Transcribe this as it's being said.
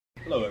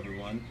Hello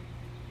everyone.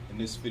 In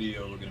this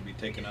video we're going to be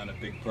taking on a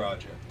big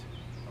project.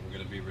 We're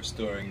going to be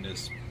restoring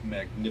this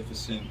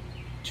magnificent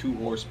 2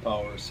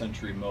 horsepower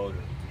Century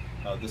motor.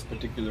 This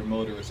particular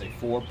motor is a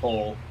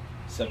 4-pole,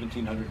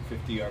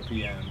 1750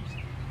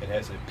 RPMs. It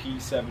has a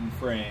P7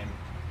 frame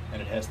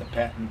and it has the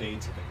patent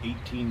dates of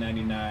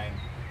 1899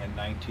 and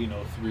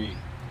 1903.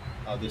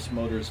 This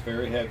motor is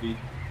very heavy,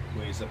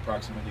 weighs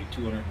approximately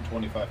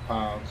 225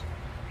 pounds.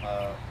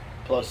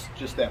 Plus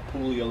just that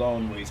pulley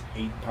alone weighs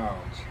 8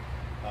 pounds.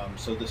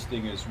 So this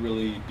thing is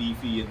really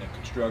beefy in the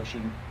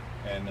construction,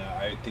 and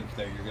I think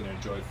that you're going to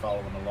enjoy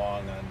following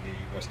along on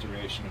the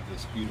restoration of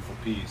this beautiful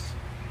piece.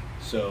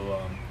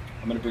 So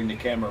I'm going to bring the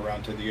camera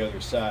around to the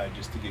other side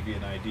just to give you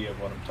an idea of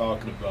what I'm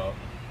talking about,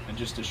 and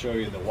just to show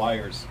you the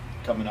wires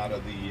coming out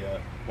of the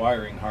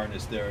wiring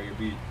harness there. You'll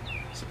be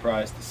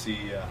surprised to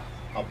see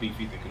how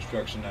beefy the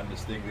construction on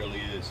this thing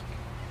really is.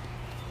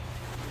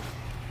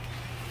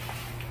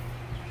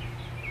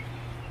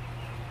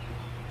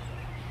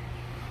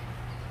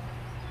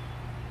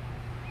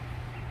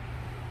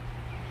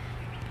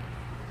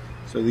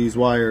 So these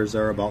wires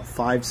are about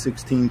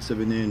 5/16 of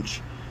an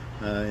inch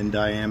in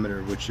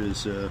diameter, which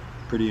is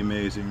pretty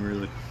amazing,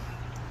 really.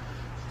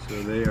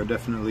 So they are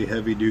definitely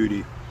heavy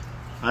duty.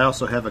 I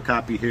also have a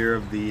copy here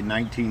of the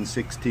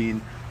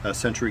 1916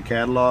 Century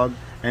catalog,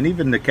 and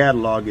even the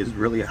catalog is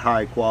really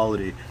high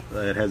quality.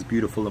 It has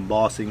beautiful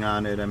embossing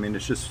on it. I mean,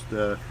 it's just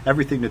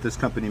everything that this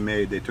company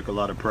made, they took a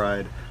lot of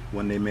pride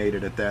when they made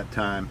it at that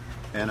time.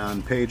 And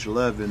on page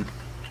 11,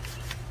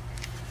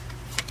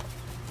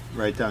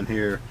 right down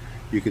here,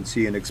 you can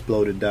see an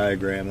exploded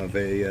diagram of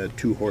a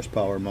 2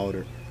 horsepower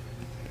motor.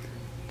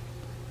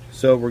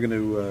 So we're going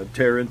to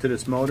tear into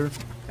this motor,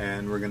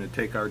 and we're going to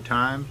take our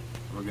time.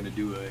 We're going to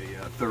do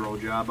a thorough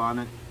job on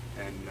it,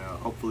 and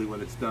hopefully when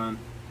it's done,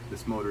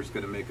 this motor is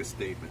going to make a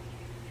statement.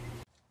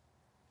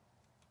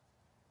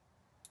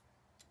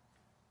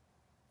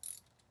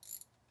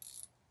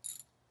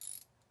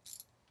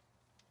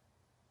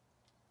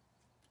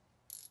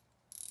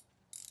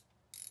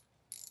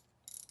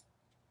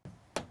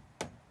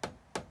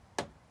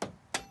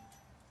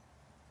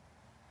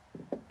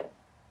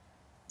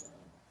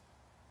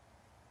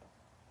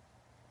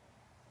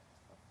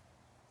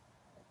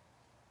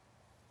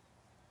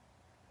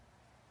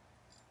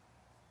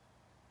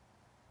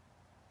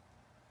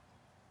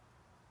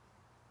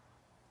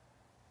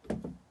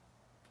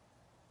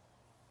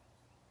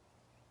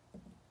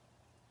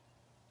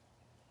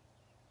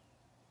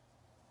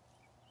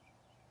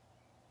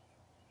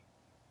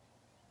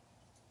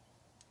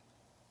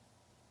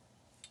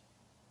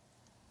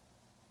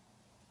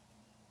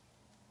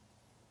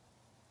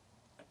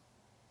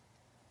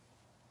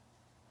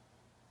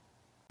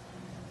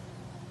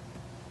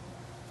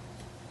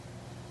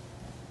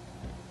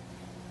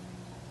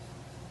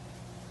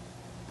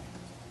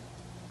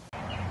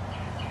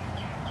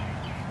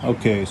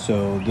 Okay,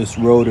 so this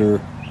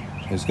rotor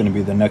is going to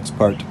be the next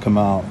part to come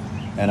out,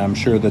 and I'm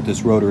sure that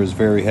this rotor is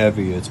very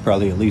heavy. It's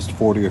probably at least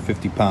 40 or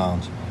 50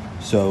 pounds.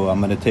 So I'm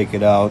going to take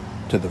it out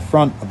to the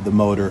front of the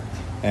motor,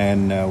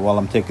 and while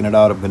I'm taking it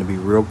out, I'm going to be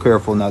real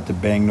careful not to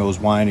bang those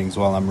windings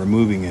while I'm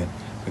removing it,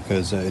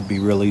 because it'd be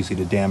real easy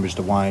to damage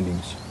the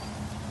windings.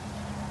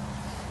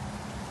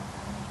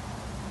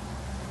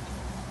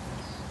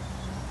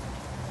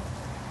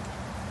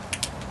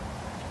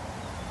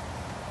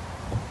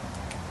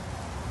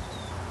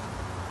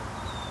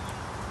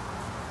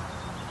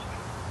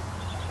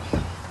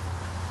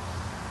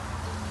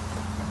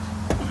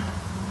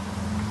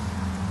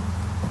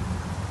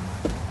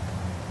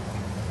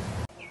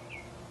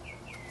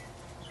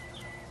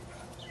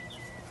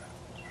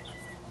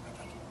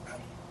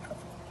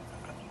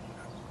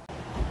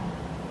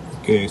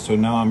 Okay, so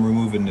now I'm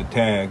removing the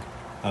tag.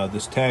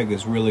 This tag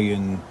is really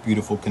in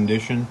beautiful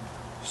condition,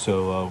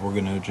 so we're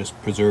going to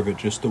just preserve it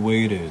just the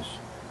way it is.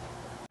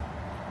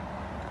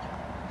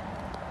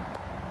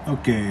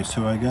 Okay,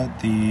 so I got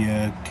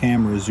the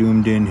camera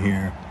zoomed in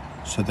here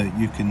so that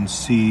you can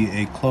see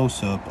a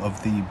close-up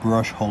of the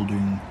brush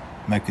holding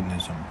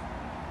mechanism.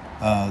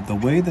 The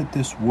way that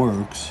this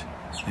works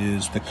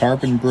is the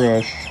carbon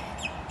brush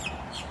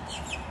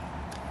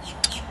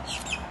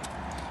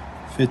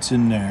fits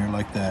in there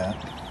like that.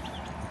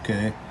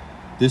 Okay,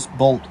 this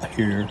bolt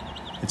here,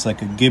 it's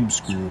like a Gibbs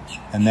screw,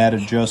 and that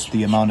adjusts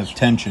the amount of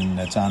tension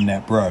that's on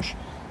that brush.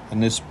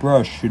 And this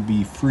brush should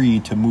be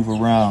free to move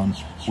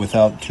around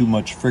without too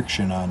much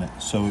friction on it,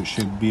 so it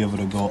should be able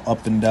to go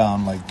up and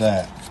down like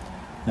that.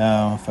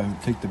 Now, if I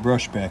take the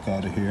brush back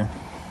out of here,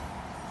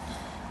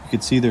 you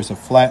can see there's a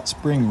flat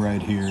spring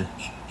right here,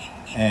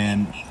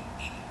 and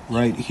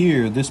right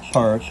here, this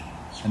part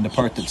and the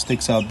part that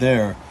sticks out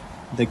there,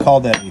 they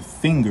call that a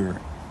finger.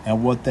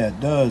 And what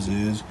that does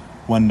is,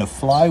 when the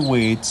fly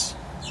weights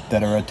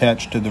that are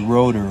attached to the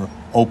rotor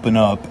open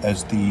up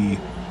as the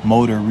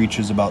motor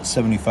reaches about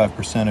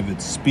 75% of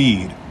its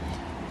speed,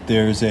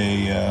 there's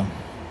a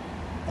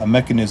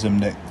mechanism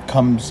that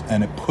comes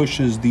and it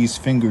pushes these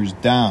fingers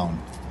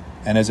down.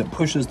 And as it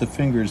pushes the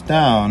fingers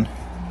down,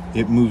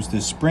 it moves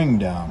this spring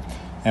down.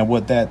 And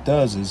what that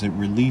does is it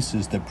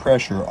releases the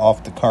pressure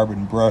off the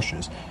carbon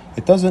brushes.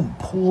 It doesn't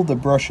pull the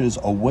brushes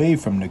away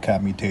from the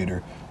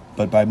commutator,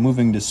 but by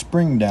moving the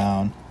spring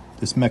down,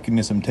 this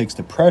mechanism takes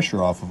the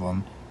pressure off of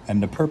them.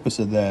 And the purpose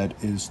of that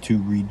is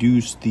to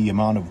reduce the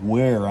amount of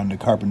wear on the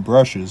carbon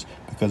brushes,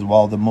 because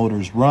while the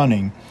motor's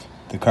running,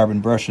 the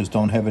carbon brushes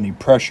don't have any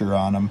pressure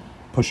on them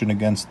pushing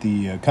against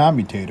the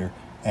commutator.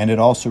 And it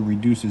also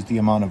reduces the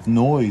amount of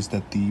noise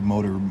that the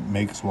motor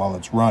makes while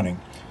it's running.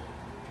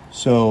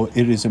 So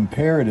it is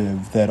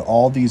imperative that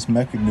all these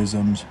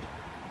mechanisms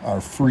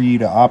are free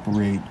to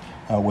operate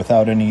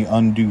without any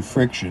undue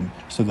friction,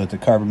 so that the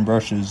carbon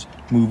brushes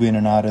move in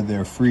and out of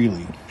there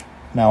freely.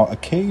 Now,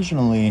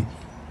 occasionally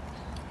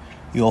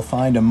you'll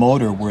find a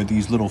motor where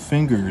these little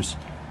fingers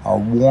are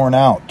worn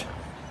out.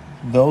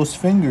 Those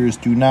fingers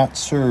do not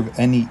serve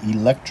any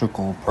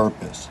electrical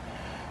purpose.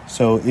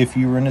 So if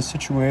you were in a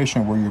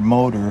situation where your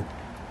motor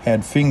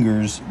had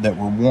fingers that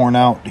were worn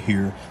out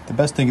here, the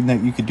best thing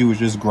that you could do is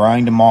just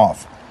grind them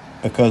off,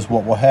 because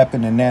what will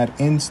happen in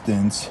that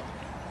instance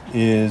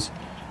is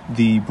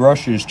the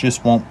brushes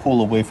just won't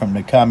pull away from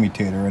the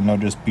commutator, and they'll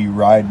just be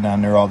riding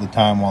on there all the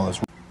time while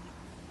it's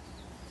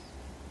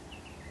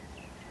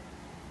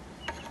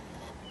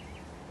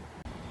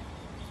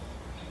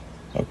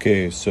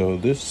Okay, so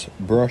this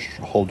brush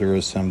holder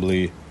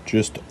assembly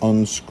just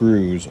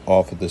unscrews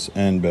off of this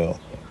end bell,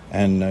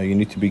 and you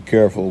need to be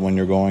careful when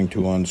you're going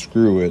to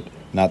unscrew it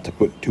not to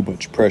put too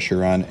much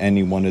pressure on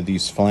any one of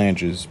these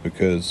flanges,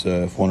 because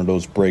if one of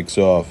those breaks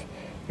off,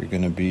 you're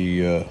going to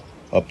be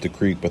up the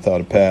creek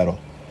without a paddle.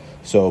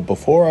 So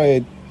before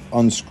I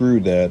unscrew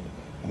that,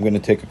 I'm going to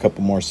take a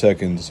couple more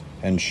seconds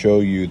and show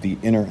you the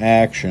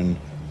interaction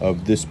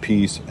of this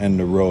piece and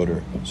the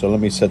rotor. So let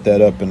me set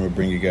that up and we'll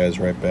bring you guys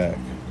right back.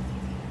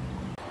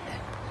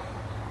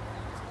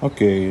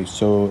 Okay,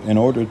 so in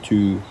order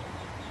to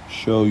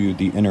show you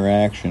the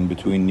interaction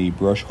between the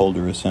brush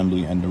holder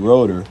assembly and the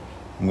rotor,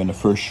 I'm going to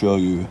first show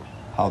you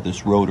how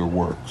this rotor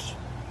works.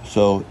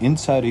 So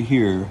inside of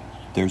here,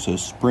 there's a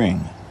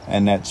spring,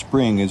 and that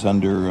spring is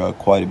under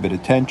quite a bit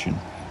of tension,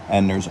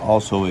 and there's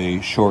also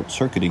a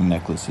short-circuiting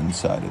necklace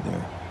inside of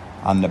there.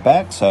 On the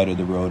back side of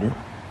the rotor,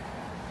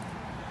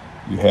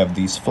 you have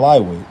these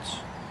flyweights.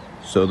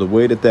 So the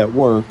way that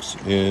works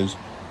is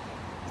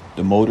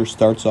the motor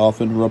starts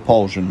off in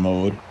repulsion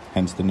mode,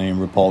 hence the name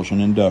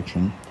Repulsion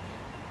Induction.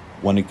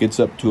 When it gets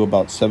up to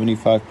about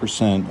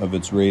 75% of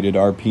its rated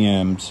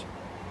RPMs,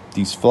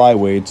 these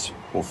flyweights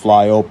will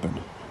fly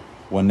open.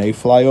 When they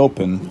fly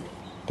open,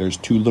 there's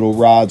two little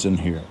rods in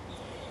here.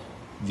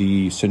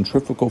 The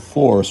centrifugal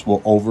force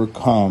will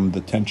overcome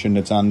the tension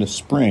that's on the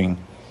spring,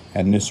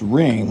 and this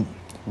ring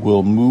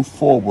will move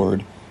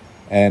forward.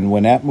 And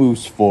when that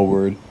moves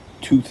forward,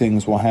 two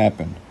things will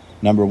happen.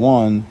 Number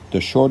one, the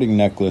shorting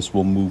necklace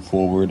will move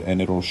forward and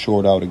it'll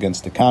short out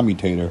against the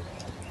commutator,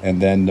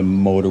 and then the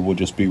motor will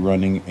just be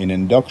running in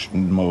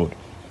induction mode.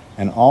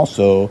 And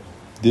also,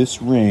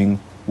 this ring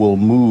will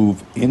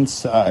move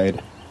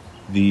inside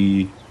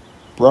the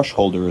brush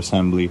holder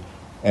assembly,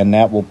 and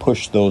that will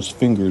push those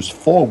fingers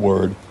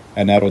forward,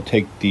 and that'll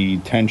take the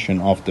tension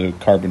off the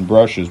carbon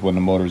brushes when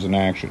the motor's in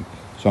action.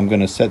 So I'm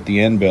going to set the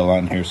end bell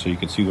on here so you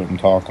can see what I'm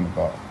talking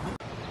about.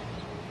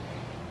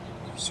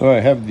 So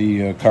I have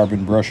the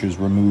carbon brushes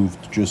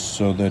removed just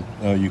so that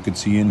you could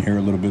see in here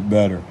a little bit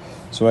better.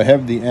 So I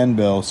have the end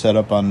bell set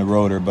up on the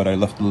rotor, but I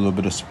left a little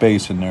bit of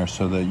space in there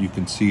so that you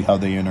can see how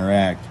they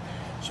interact.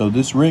 So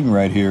this ring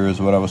right here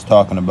is what I was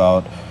talking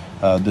about.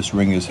 This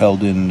ring is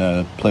held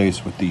in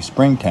place with the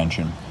spring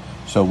tension.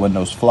 So when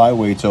those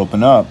flyweights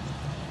open up,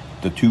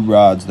 the two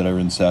rods that are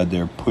inside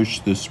there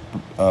push this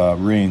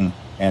ring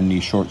and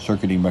the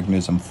short-circuiting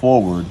mechanism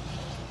forward.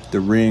 The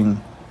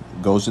ring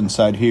goes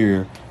inside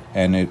here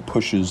and it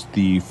pushes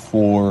the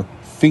four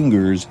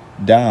fingers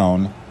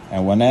down,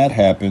 and when that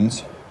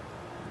happens,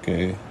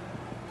 okay,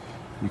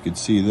 you can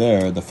see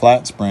there the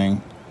flat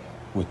spring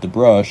with the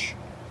brush,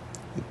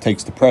 it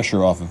takes the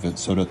pressure off of it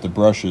so that the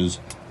brushes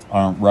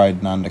aren't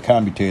riding on the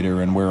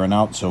commutator and wearing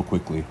out so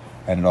quickly,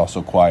 and it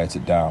also quiets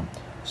it down.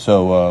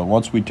 So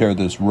once we tear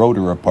this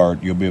rotor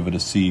apart, you'll be able to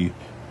see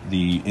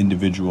the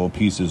individual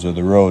pieces of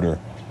the rotor,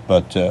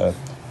 but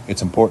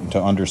it's important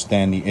to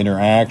understand the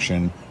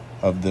interaction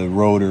of the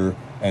rotor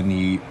and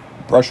the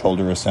brush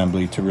holder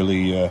assembly to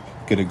really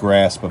get a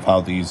grasp of how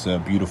these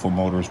beautiful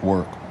motors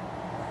work.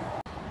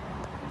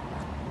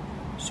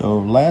 So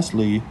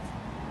lastly,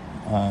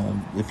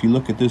 if you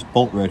look at this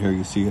bolt right here,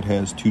 you see it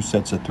has two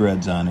sets of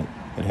threads on it.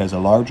 It has a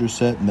larger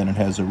set and then it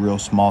has a real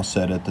small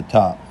set at the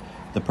top.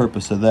 The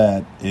purpose of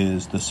that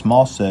is the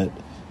small set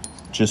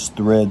just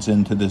threads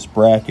into this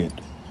bracket,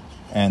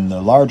 and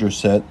the larger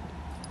set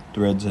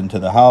threads into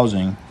the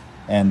housing,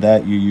 and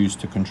that you use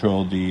to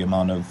control the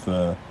amount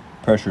of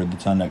pressure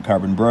that's on that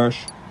carbon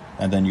brush,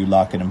 and then you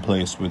lock it in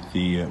place with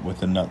the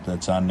nut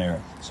that's on there.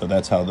 So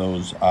that's how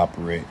those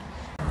operate.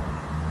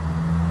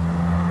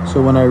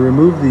 So when I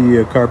remove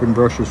the carbon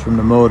brushes from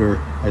the motor,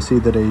 I see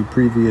that a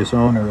previous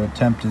owner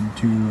attempted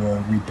to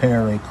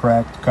repair a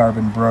cracked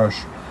carbon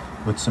brush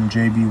with some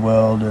JB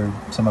weld or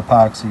some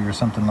epoxy or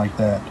something like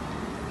that.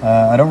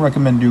 I don't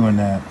recommend doing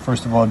that.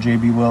 First of all,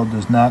 JB Weld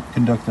does not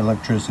conduct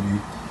electricity.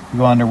 You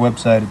go on their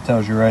website, it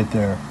tells you right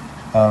there.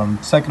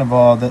 Second of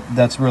all,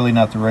 that's really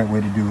not the right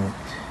way to do it.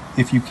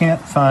 If you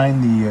can't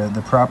find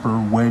the proper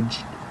wedge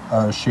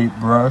shaped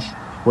brush,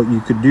 what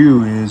you could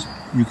do is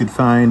you could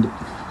find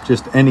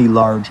just any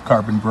large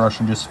carbon brush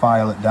and just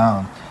file it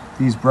down.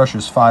 These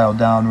brushes file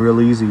down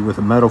real easy with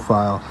a metal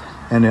file.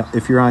 And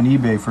if you're on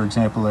eBay, for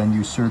example, and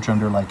you search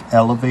under like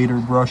elevator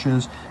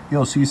brushes,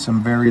 you'll see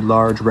some very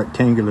large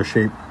rectangular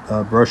shaped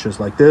brushes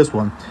like this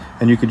one,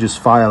 and you could just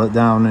file it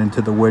down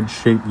into the wedge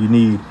shape you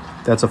need.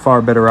 That's a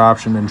far better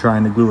option than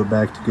trying to glue it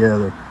back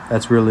together.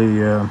 That's really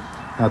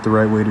not the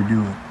right way to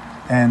do it.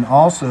 And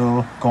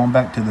also, going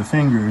back to the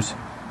fingers,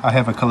 I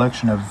have a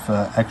collection of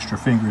extra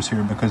fingers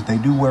here because they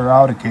do wear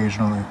out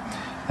occasionally.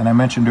 And I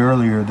mentioned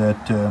earlier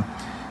that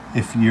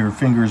if your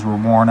fingers were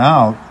worn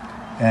out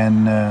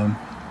and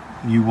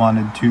you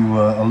wanted to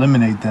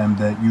eliminate them,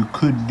 that you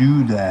could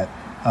do that.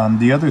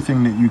 The other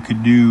thing that you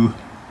could do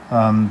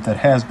that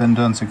has been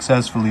done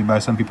successfully by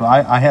some people,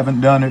 I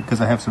haven't done it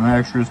because I have some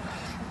extras,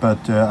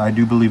 but I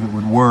do believe it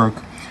would work,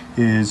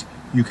 is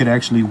you could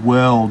actually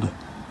weld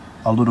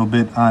a little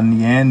bit on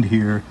the end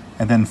here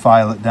and then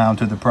file it down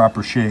to the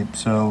proper shape.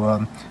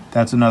 So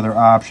that's another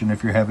option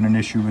if you're having an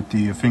issue with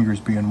the fingers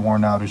being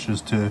worn out, is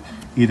just to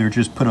either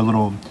just put a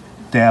little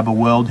dab of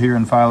weld here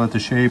and file it to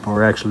shape,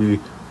 or actually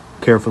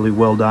carefully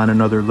weld on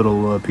another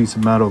little piece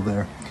of metal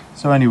there.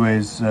 So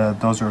anyways,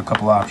 those are a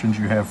couple options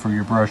you have for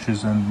your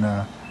brushes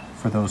and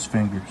for those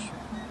fingers.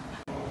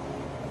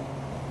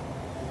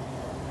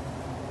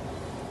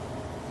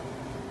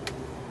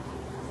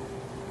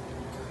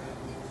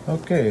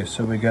 Okay,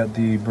 so we got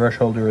the brush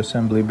holder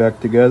assembly back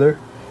together,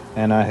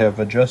 and I have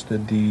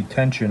adjusted the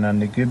tension on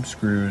the Gibbs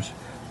screws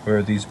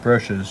where these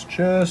brushes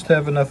just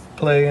have enough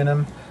play in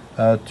them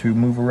to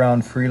move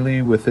around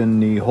freely within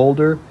the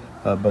holder,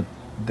 but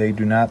they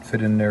do not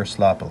fit in there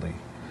sloppily.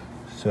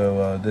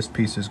 So this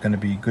piece is going to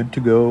be good to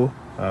go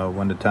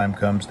when the time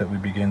comes that we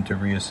begin to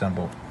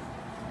reassemble.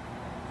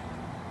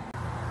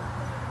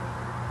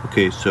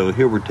 Okay, so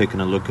here we're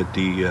taking a look at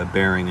the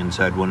bearing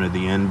inside one of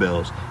the end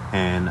bells,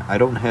 and I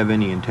don't have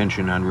any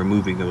intention on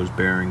removing those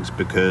bearings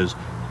because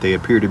they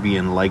appear to be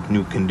in like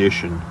new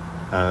condition.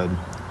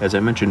 As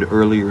I mentioned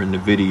earlier in the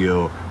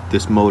video,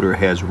 this motor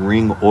has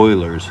ring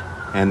oilers,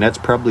 and that's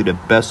probably the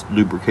best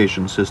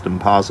lubrication system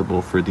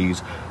possible for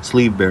these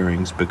sleeve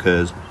bearings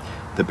because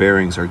the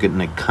bearings are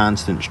getting a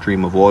constant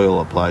stream of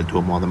oil applied to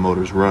them while the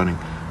motor's running.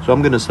 So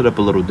I'm going to set up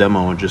a little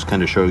demo and just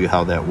kind of show you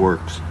how that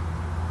works.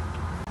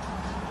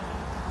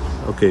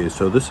 Okay,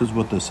 so this is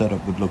what the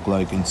setup would look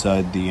like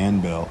inside the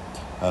end bell.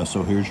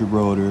 So here's your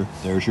rotor,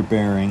 there's your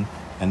bearing,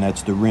 and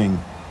that's the ring.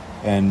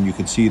 And you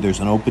can see there's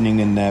an opening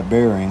in that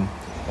bearing,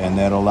 and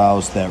that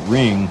allows that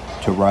ring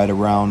to ride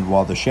around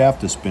while the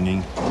shaft is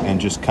spinning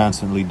and just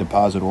constantly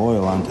deposit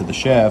oil onto the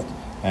shaft,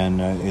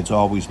 and it's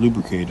always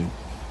lubricated.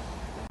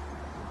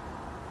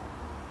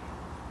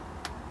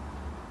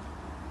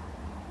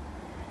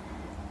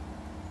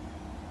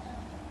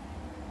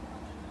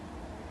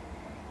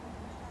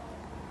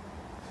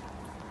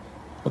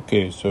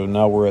 Okay, so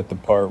now we're at the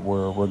part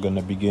where we're going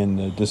to begin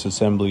the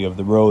disassembly of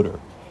the rotor.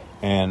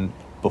 And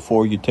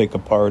before you take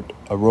apart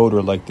a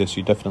rotor like this,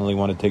 you definitely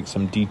want to take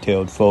some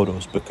detailed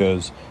photos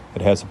because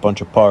it has a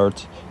bunch of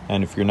parts,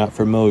 and if you're not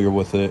familiar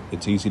with it,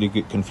 it's easy to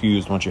get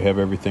confused once you have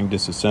everything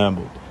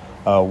disassembled.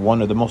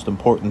 One of the most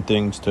important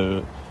things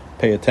to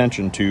pay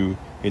attention to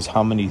is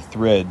how many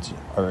threads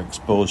are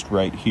exposed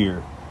right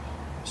here.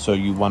 So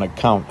you want to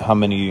count how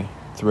many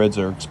threads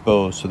are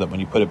exposed so that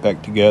when you put it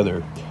back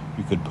together,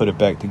 you could put it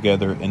back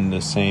together in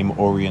the same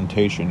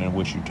orientation in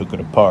which you took it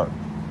apart.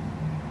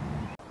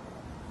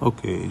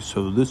 Okay,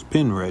 so this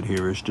pin right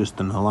here is just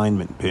an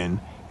alignment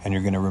pin, and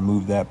you're going to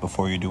remove that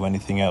before you do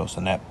anything else,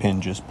 and that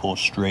pin just pulls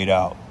straight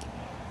out.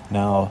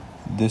 Now,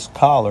 this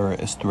collar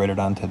is threaded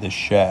onto this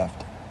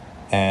shaft,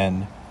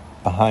 and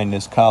behind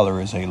this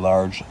collar is a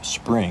large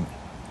spring.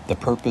 The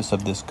purpose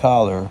of this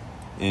collar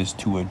is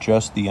to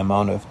adjust the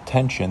amount of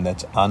tension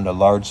that's on the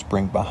large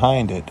spring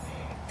behind it,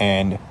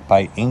 and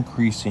by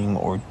increasing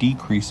or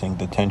decreasing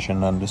the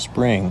tension on the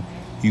spring,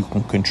 you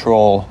can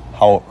control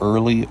how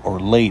early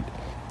or late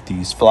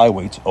these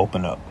flyweights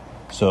open up.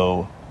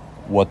 So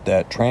what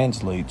that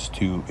translates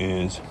to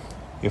is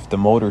if the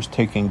motor's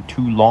taking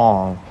too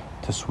long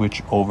to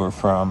switch over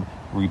from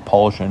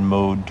repulsion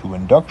mode to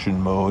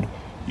induction mode,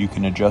 you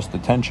can adjust the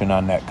tension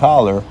on that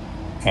collar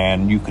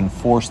and you can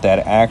force that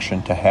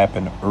action to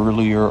happen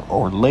earlier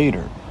or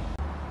later.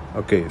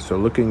 Okay, so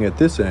looking at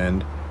this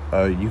end,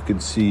 you can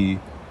see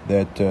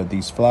that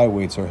these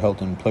flyweights are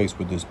held in place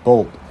with this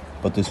bolt,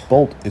 but this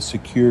bolt is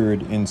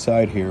secured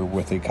inside here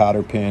with a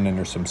cotter pin, and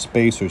there's some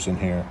spacers in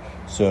here.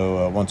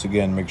 So once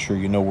again, make sure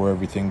you know where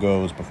everything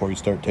goes before you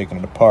start taking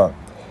it apart.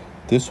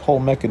 This whole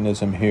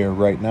mechanism here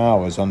right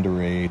now is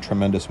under a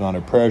tremendous amount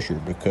of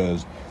pressure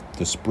because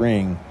the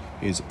spring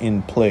is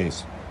in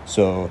place.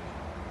 So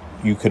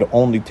you could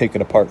only take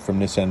it apart from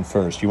this end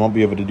first. You won't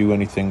be able to do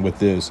anything with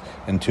this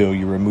until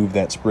you remove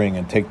that spring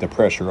and take the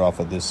pressure off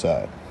of this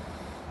side.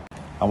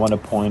 I want to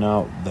point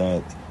out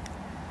that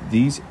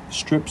these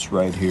strips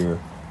right here,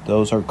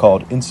 those are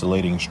called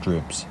insulating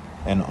strips,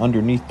 and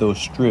underneath those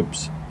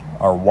strips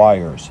are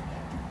wires.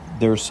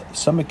 There's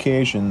some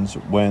occasions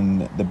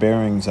when the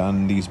bearings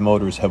on these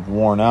motors have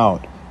worn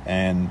out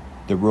and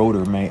the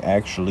rotor may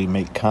actually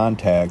make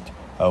contact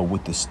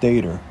with the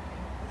stator,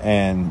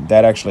 and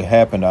that actually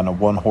happened on a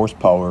 1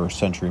 horsepower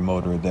Century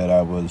motor that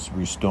I was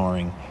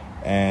restoring.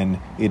 And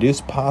it is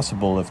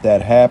possible, if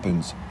that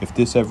happens, if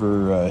this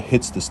ever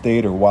hits the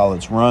stator while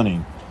it's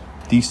running,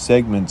 these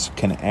segments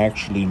can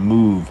actually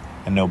move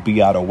and they'll be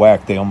out of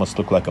whack. They almost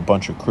look like a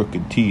bunch of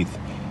crooked teeth.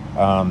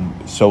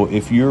 So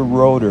if your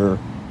rotor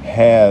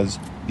has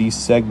these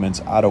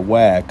segments out of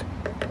whack,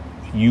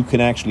 you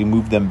can actually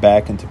move them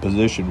back into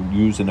position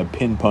using a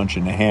pin punch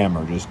and a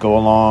hammer. Just go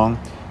along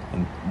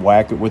and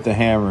whack it with the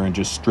hammer and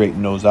just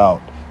straighten those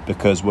out.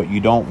 Because what you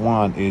don't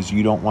want is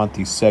you don't want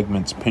these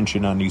segments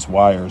pinching on these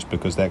wires,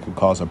 because that could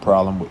cause a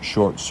problem with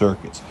short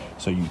circuits.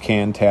 So you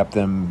can tap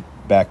them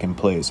back in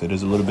place. It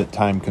is a little bit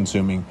time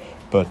consuming,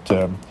 but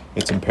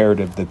it's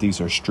imperative that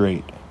these are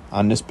straight.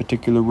 On this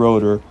particular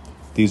rotor,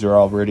 these are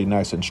already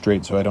nice and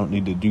straight, so I don't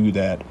need to do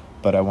that,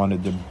 but I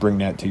wanted to bring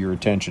that to your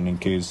attention in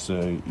case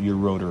your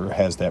rotor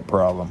has that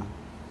problem.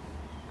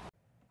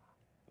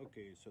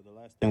 Okay, so the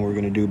last thing we're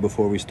going to do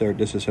before we start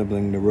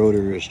disassembling the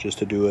rotor is just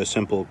to do a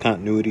simple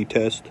continuity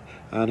test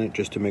on it,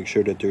 just to make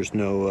sure that there's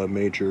no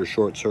major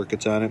short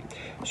circuits on it.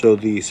 So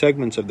the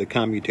segments of the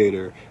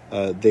commutator,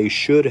 they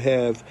should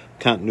have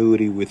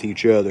continuity with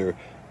each other,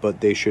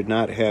 but they should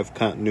not have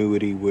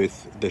continuity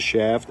with the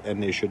shaft,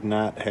 and they should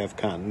not have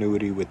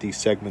continuity with these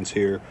segments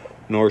here,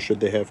 nor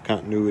should they have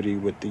continuity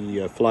with the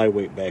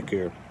flyweight back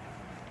here.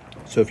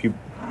 So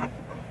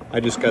I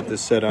just got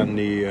this set on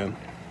the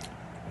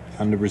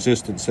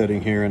resistance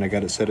setting here, and I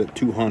got it set at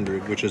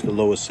 200, which is the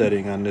lowest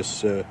setting on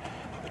this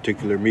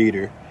particular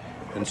meter.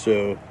 And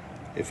so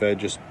if I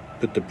just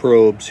put the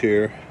probes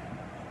here,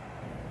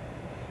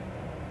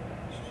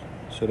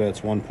 so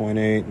that's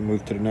 1.8, and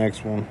move to the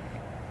next one.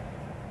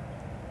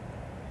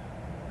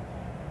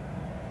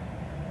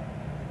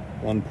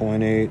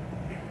 1.8,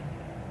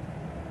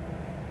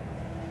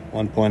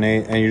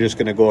 1.8, and you're just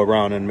going to go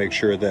around and make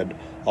sure that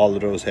all of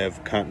those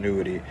have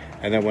continuity.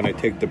 And then when I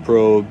take the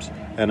probes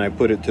and I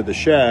put it to the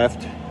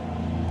shaft,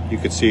 you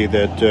can see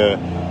that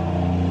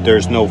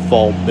there's no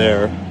fault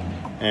there.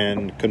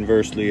 And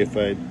conversely, if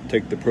I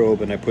take the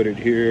probe and I put it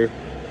here,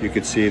 you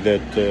can see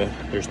that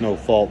there's no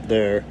fault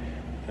there,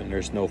 and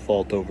there's no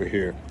fault over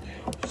here.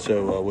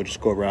 So we'll just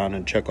go around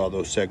and check all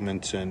those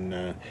segments, and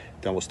then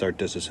we'll start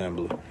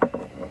disassembly.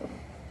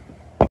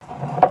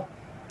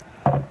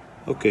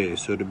 Okay,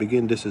 so to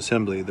begin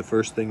disassembly, the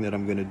first thing that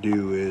I'm going to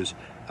do is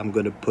I'm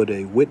going to put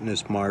a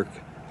witness mark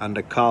on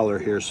the collar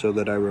here so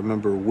that I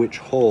remember which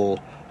hole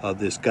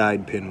this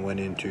guide pin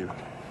went into.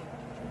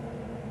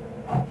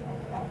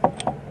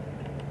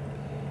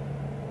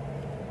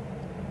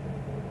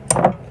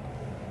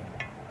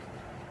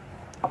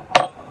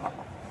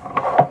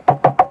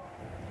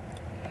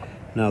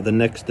 Now the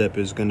next step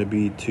is going to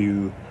be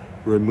to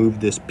remove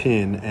this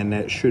pin, and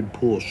that should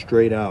pull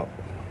straight out.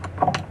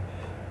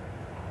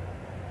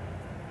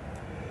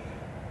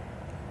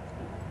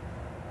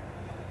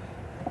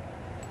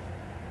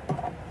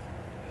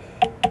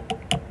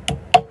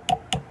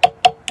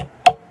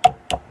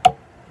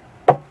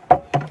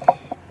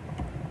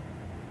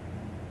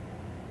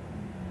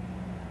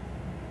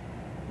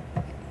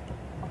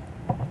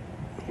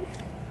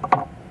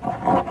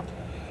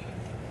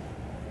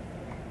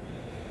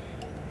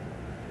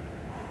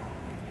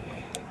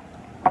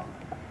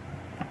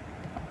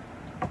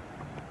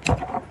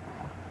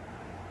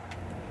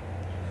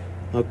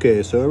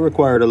 Okay, so it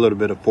required a little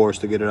bit of force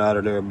to get it out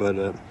of there,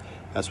 but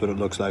that's what it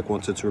looks like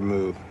once it's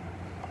removed.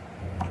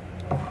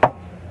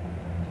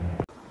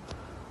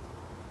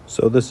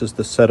 So this is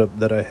the setup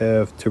that I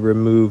have to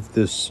remove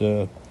this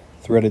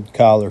threaded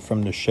collar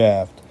from the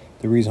shaft.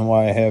 The reason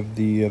why I have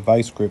the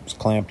vice grips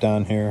clamped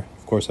on here,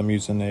 of course I'm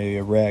using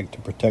a rag to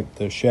protect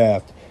the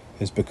shaft,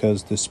 is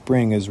because the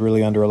spring is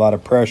really under a lot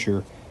of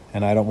pressure,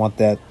 and I don't want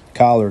that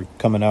collar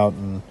coming out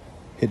and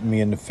hitting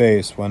me in the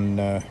face when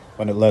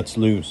it lets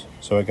loose.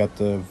 So I got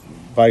the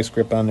vice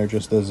grip on there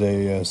just as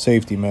a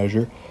safety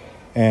measure.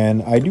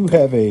 And I do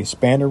have a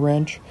spanner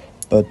wrench,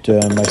 but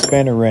my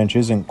spanner wrench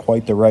isn't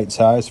quite the right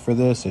size for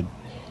this.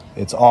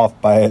 It's off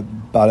by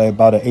about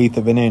 1/8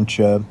 of an inch.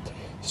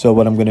 So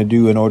what I'm going to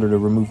do in order to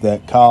remove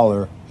that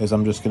collar is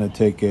I'm just going to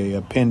take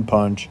a pin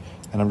punch,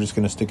 and I'm just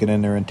going to stick it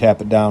in there and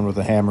tap it down with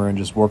a hammer and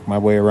just work my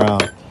way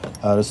around.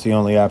 That's the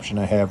only option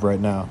I have right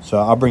now. So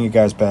I'll bring you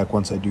guys back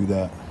once I do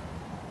that.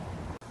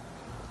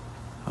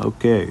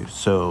 Okay,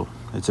 so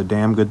it's a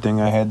damn good thing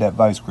I had that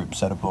vice grip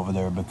set up over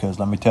there, because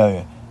let me tell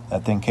you,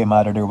 that thing came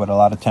out of there with a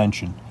lot of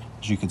tension.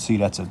 As you can see,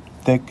 that's a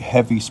thick,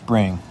 heavy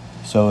spring,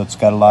 so it's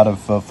got a lot of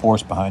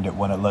force behind it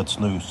when it lets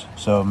loose.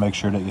 So make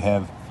sure that you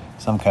have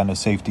some kind of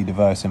safety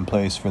device in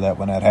place for that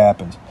when that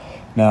happens.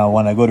 Now,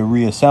 when I go to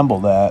reassemble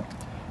that,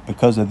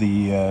 because of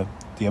the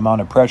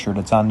amount of pressure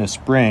that's on this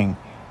spring,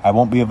 I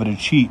won't be able to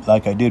cheat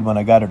like I did when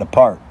I got it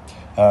apart.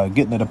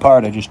 Getting it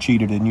apart, I just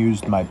cheated and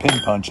used my pin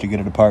punch to get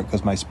it apart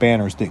because my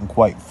spanners didn't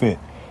quite fit.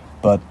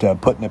 But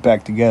putting it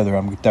back together,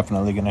 I'm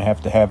definitely going to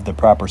have the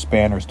proper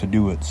spanners to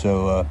do it.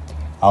 So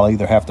I'll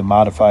either have to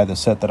modify the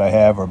set that I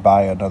have or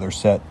buy another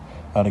set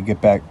to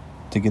get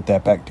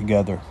that back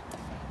together.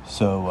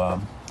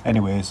 So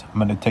anyways, I'm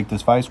going to take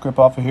this vice grip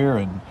off of here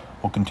and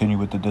we'll continue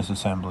with the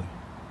disassembly.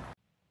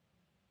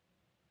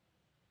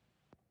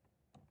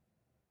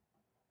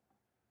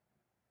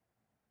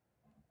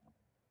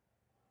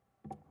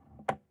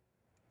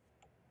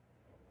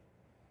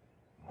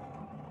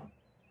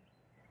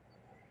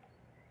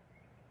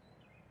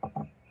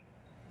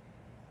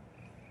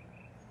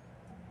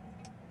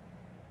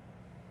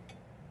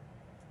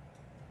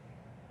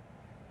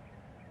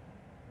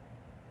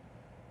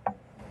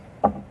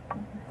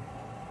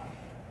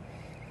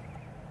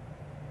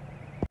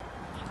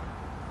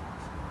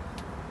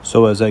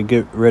 So as I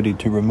get ready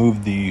to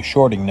remove the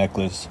shorting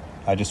necklace,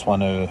 I just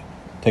want to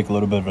take a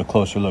little bit of a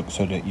closer look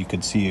so that you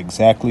can see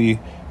exactly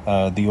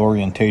the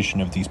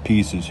orientation of these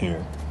pieces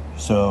here.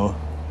 So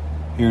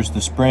here's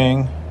the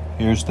spring,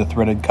 here's the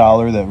threaded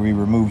collar that we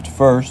removed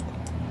first,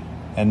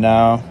 and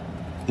now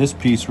this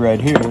piece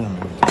right here, let me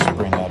get the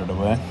spring out of the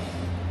way.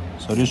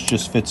 So this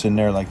just fits in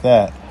there like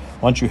that.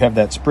 Once you have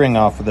that spring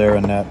off of there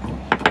and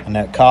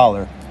that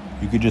collar,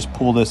 you could just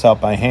pull this out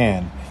by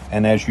hand,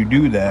 and as you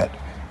do that,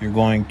 you're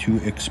going to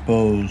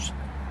expose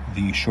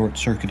the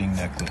short-circuiting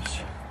necklace.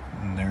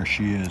 And there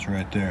she is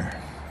right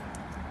there.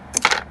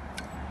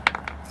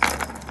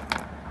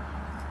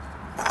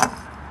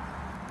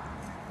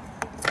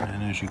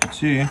 And as you can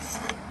see,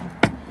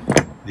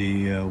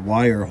 the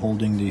wire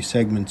holding the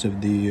segments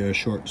of the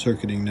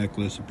short-circuiting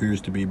necklace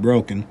appears to be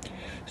broken.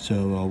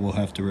 So we'll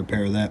have to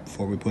repair that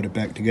before we put it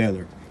back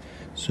together.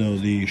 So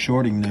the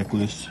shorting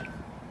necklace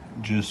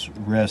just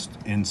rests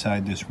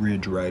inside this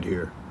ridge right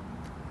here.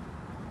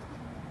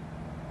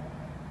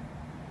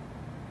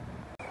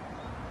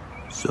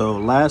 So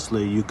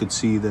lastly, you could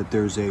see that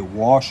there's a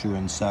washer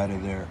inside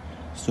of there.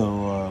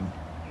 So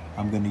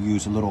I'm going to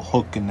use a little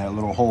hook in that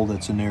little hole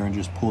that's in there and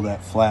just pull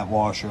that flat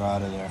washer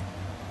out of there.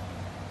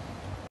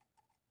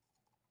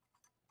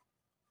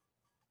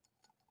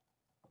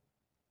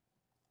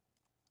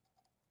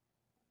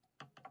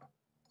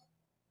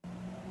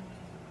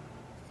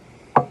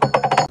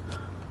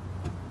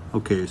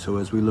 Okay, so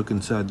as we look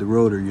inside the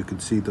rotor, you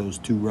can see those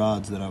two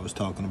rods that I was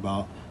talking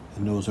about,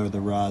 and those are the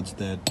rods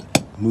that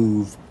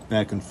move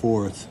back and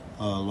forth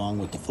along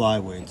with the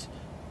flyweights.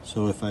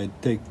 So if I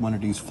take one of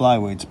these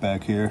flyweights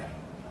back here,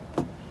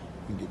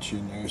 I'll get you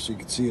in there so you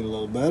can see it a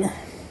little better,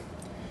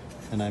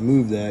 and I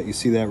move that, you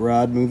see that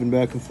rod moving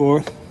back and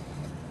forth?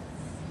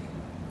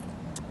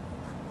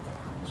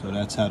 So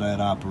that's how that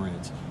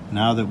operates.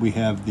 Now that we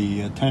have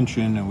the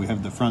tension and we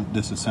have the front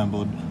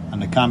disassembled on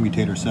the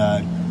commutator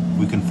side,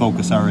 we can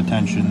focus our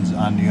attentions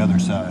on the other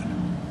side.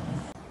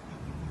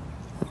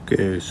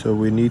 Okay, so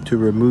we need to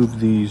remove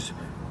these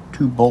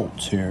two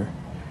bolts here,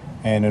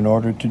 and in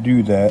order to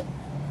do that,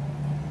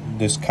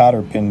 this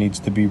cotter pin needs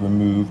to be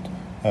removed.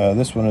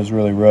 This one is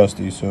really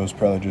rusty, so it's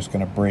probably just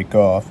going to break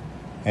off.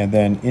 And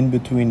then in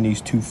between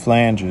these two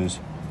flanges,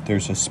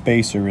 there's a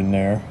spacer in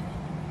there,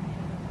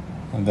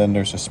 and then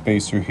there's a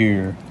spacer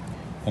here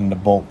and the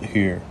bolt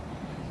here.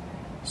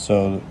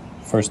 So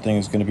first thing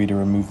is going to be to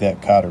remove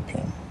that cotter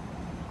pin.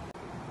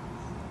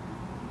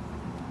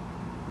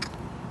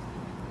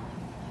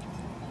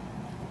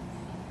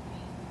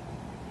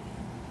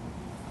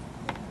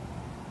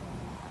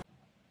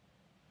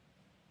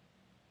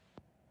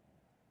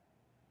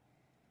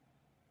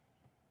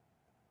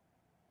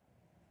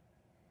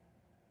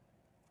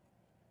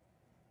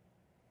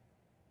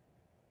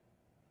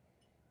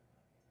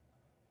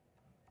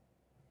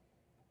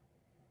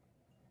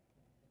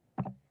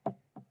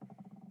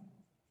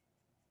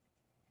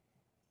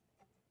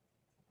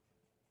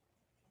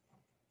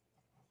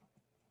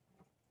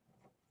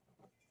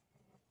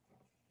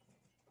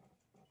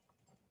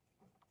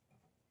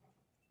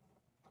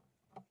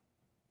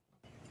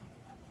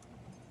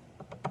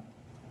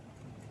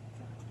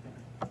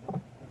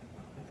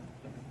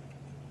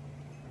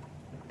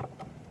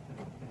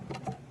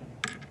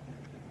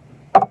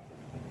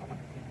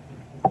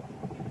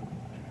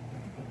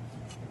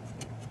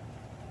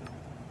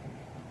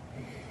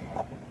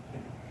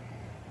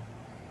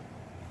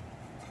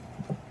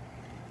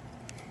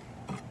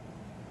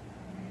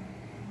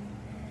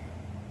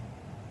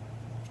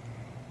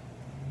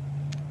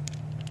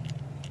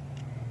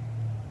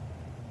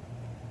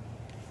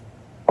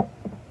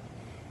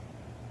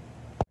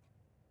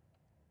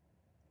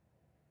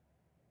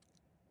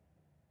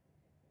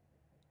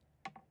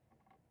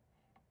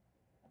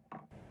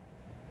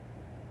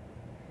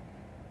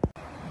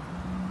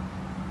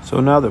 So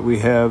now that we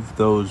have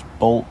those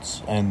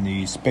bolts and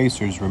the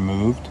spacers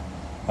removed,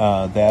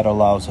 that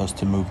allows us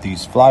to move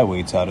these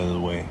flyweights out of the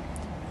way.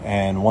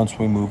 And once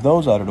we move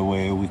those out of the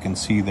way, we can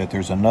see that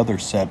there's another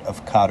set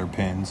of cotter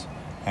pins,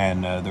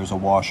 and there's a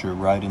washer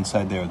right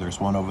inside there.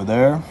 There's one over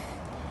there,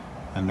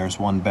 and there's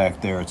one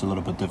back there. It's a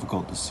little bit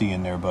difficult to see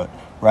in there, but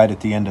right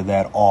at the end of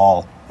that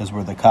awl is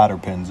where the cotter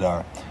pins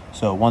are.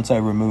 So once I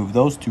remove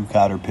those two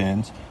cotter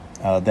pins,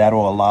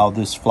 that'll allow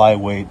this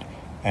flyweight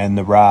and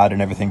the rod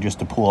and everything just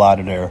to pull out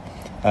of there.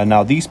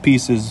 Now these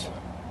pieces,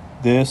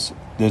 this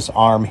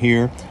arm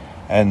here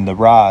and the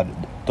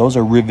rod, those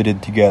are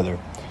riveted together,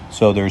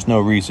 so there's no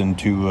reason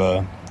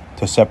to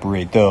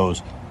separate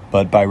those.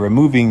 But by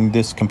removing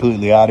this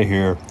completely out of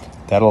here,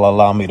 that'll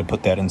allow me to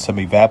put that in some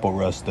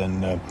evaporust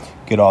and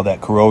get all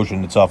that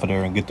corrosion that's off of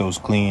there and get those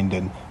cleaned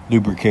and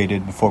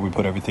lubricated before we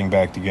put everything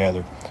back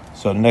together.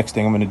 So the next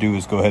thing I'm going to do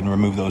is go ahead and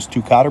remove those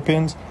two cotter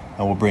pins,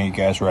 and we'll bring you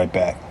guys right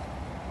back.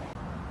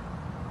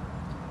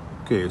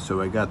 Okay,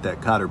 so I got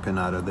that cotter pin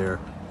out of there,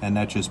 and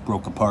that just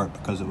broke apart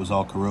because it was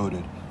all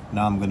corroded.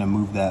 Now I'm going to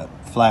move that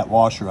flat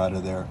washer out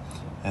of there,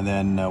 and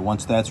then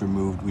once that's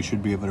removed, we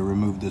should be able to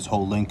remove this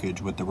whole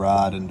linkage with the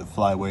rod and the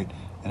flyweight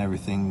and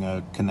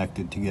everything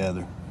connected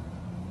together.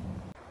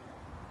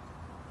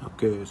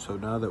 Okay, so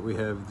now that we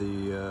have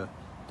the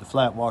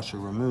flat washer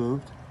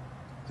removed,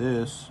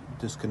 this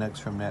disconnects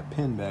from that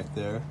pin back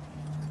there,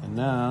 and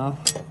now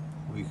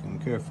we can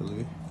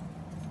carefully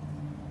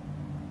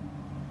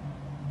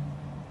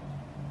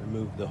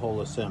remove the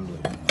whole assembly.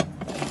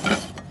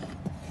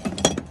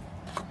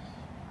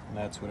 And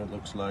that's what it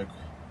looks like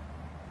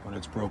when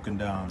it's broken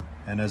down.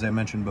 And as I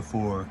mentioned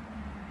before,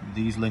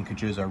 these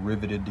linkages are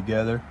riveted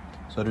together,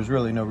 so there's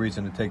really no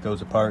reason to take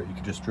those apart. You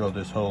can just drill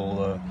this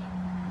whole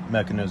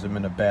mechanism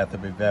in a bath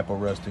of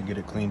evaporust and get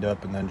it cleaned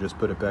up, and then just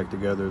put it back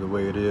together the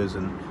way it is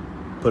and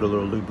put a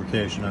little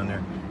lubrication on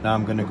there. Now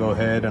I'm going to go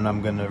ahead and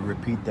I'm going to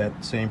repeat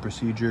that same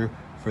procedure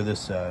for this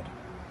side.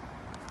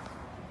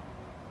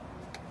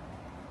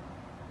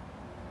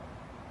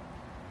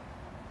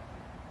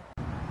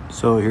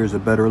 So here's a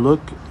better look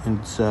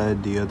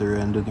inside the other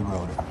end of the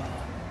rotor.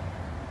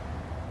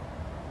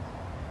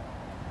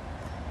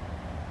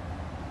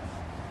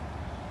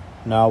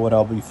 Now what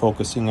I'll be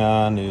focusing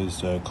on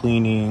is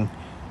cleaning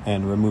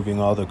and removing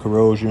all the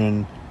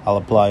corrosion. I'll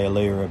apply a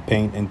layer of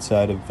paint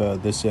inside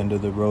of this end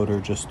of the rotor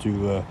just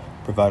to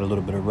provide a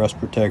little bit of rust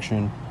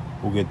protection.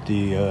 We'll get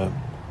the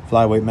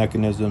flyweight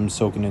mechanism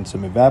soaking in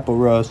some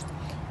evaporust,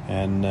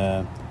 and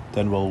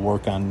then we'll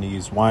work on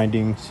these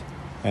windings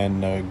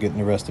and getting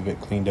the rest of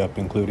it cleaned up,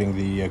 including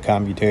the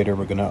commutator.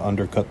 We're going to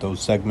undercut those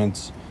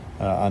segments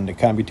on the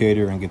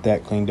commutator and get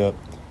that cleaned up.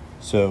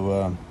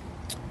 So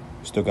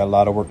still got a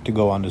lot of work to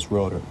go on this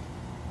rotor.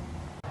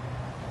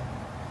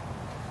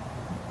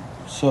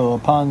 So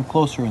upon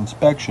closer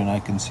inspection, I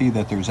can see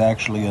that there's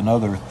actually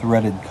another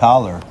threaded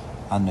collar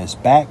on this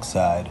back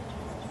side,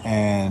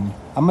 and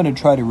I'm going to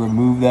try to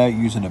remove that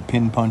using a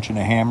pin punch and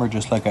a hammer,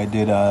 just like I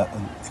did the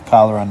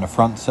collar on the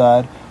front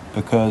side,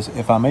 because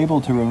if I'm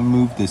able to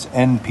remove this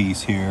end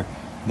piece here,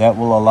 that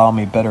will allow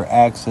me better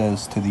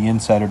access to the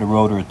inside of the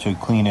rotor to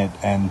clean it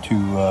and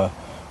to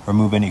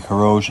remove any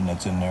corrosion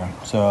that's in there.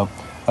 So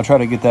I'll try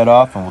to get that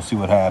off and we'll see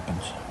what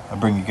happens. I'll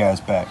bring you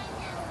guys back.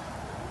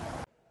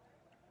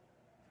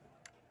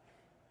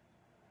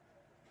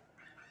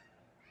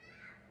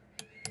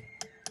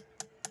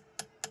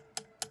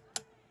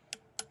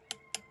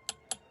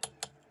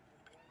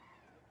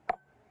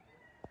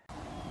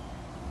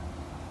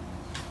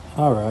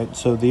 Alright,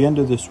 so the end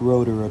of this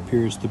rotor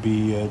appears to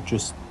be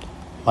just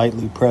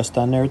lightly pressed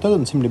on there. It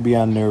doesn't seem to be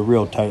on there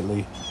real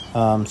tightly.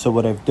 So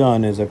what I've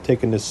done is I've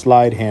taken this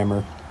slide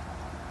hammer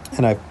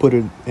and I've put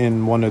it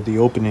in one of the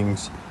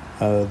openings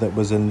that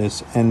was in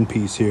this end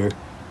piece here.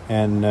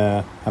 And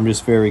I'm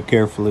just very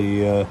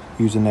carefully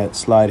using that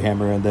slide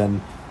hammer, and then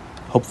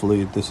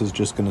hopefully this is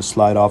just going to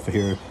slide off of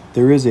here.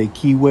 There is a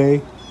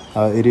keyway.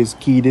 It is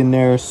keyed in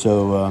there,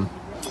 so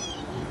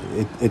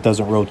it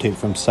doesn't rotate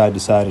from side to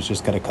side. It's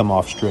just got to come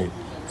off straight.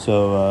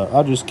 So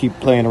I'll just keep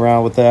playing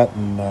around with that,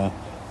 and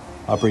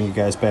I'll bring you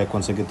guys back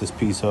once I get this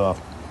piece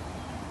off.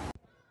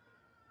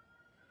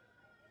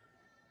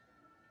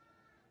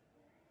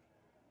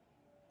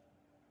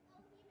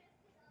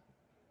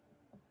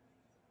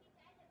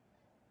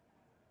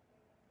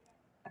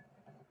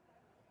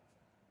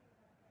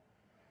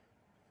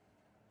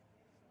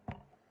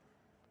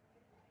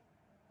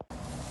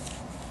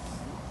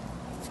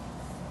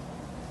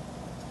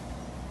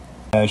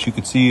 As you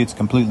can see, it's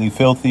completely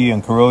filthy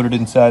and corroded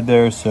inside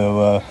there,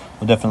 so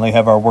we'll definitely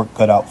have our work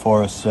cut out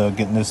for us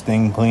getting this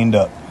thing cleaned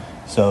up.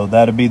 So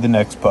that'll be the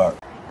next part.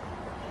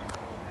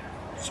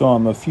 So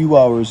I'm a few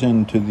hours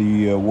into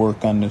the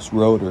work on this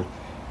rotor,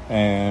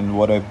 and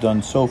what I've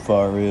done so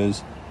far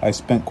is I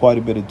spent quite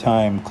a bit of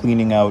time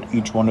cleaning out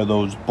each one of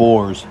those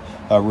bores,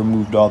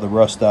 removed all the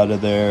rust out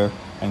of there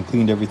and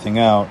cleaned everything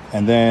out,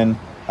 and then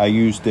I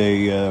used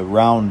a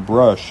round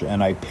brush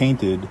and I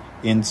painted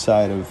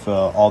inside of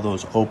all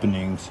those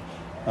openings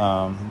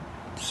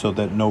so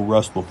that no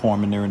rust will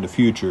form in there in the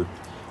future.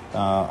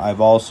 I've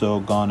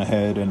also gone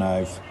ahead and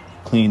I've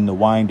cleaned the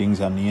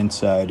windings on the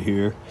inside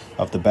here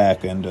of the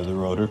back end of the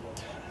rotor,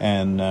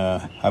 and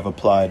I've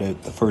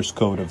applied the first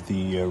coat of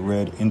the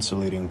red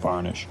insulating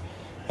varnish,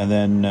 and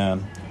then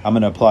I'm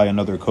going to apply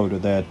another coat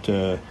of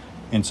that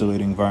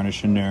insulating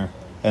varnish in there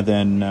and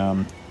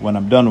then when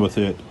I'm done with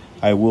it,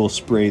 I will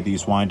spray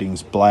these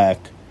windings black,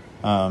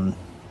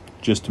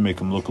 just to make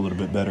them look a little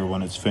bit better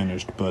when it's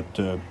finished. But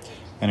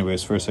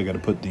anyways, first I got to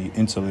put the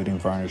insulating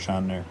varnish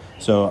on there.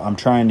 So I'm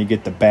trying to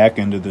get the back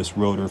end of this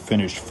rotor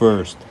finished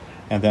first,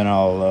 and then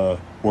I'll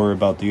worry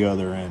about the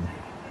other end.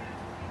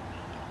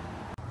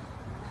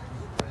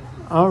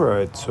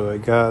 Alright, so I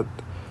got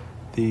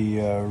the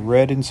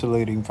red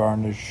insulating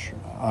varnish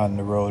on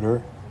the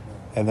rotor,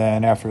 and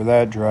then after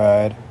that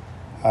dried,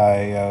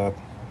 I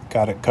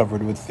got it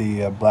covered with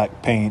the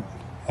black paint,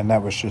 and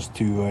that was just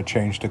to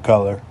change the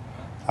color.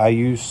 I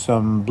used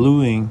some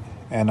bluing,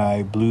 and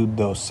I blued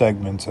those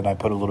segments, and I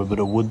put a little bit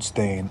of wood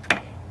stain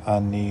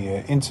on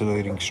the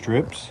insulating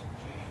strips,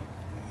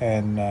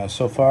 and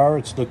so far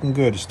it's looking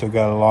good. It's still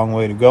got a long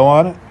way to go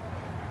on it,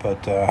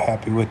 but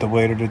happy with the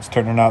way that it's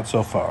turning out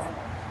so far.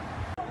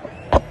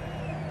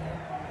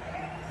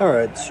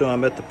 Alright, so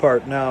I'm at the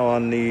part now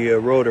on the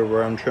rotor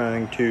where I'm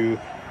trying to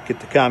get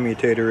the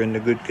commutator into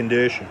good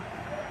condition.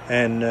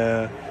 And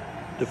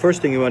the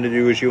first thing you want to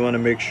do is you want to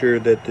make sure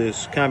that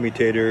this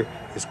commutator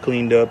is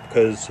cleaned up,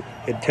 because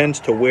it tends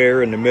to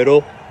wear in the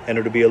middle, and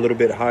it'll be a little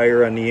bit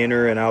higher on the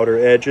inner and outer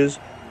edges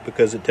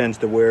because it tends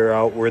to wear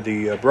out where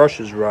the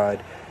brushes ride.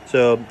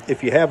 So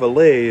if you have a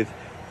lathe,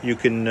 you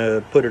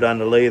can put it on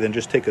the lathe and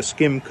just take a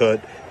skim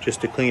cut just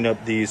to clean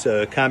up these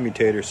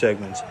commutator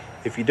segments.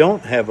 If you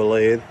don't have a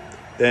lathe,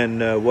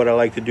 then what I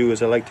like to do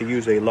is I like to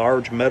use a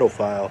large metal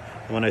file.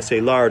 And when I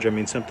say large, I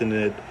mean something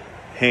that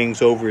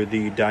hangs over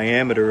the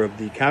diameter of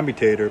the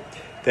commutator.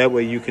 That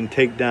way you can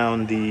take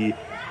down the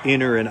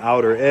inner and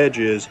outer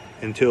edges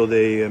until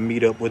they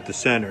meet up with the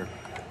center,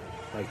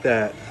 like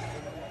that.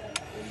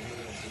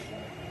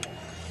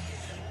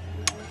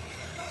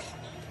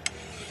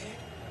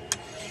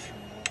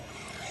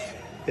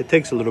 It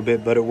takes a little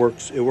bit, but it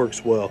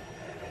works well.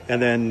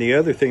 And then the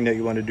other thing that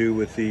you want to do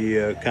with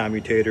the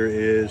commutator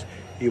is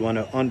you want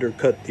to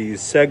undercut these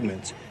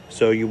segments.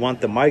 So you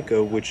want the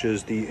mica, which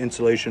is the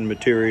insulation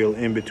material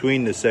in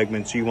between the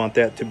segments, you want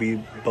that to be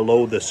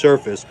below the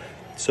surface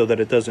so that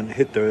it doesn't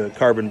hit the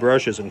carbon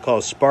brushes and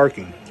cause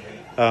sparking.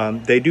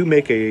 They do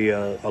make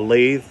a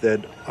lathe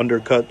that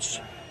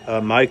undercuts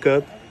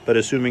mica, but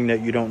assuming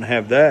that you don't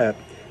have that,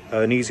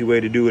 an easy way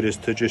to do it is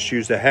to just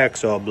use the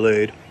hacksaw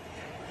blade.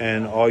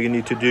 And all you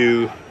need to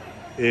do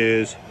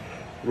is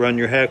run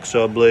your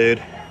hacksaw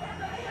blade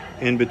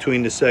in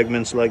between the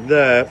segments like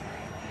that,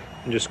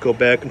 and just go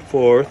back and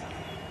forth.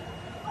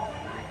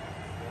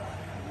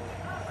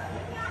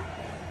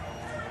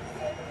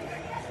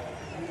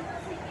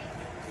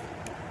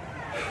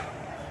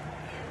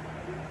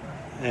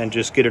 And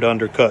just get it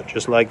undercut,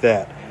 just like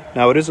that.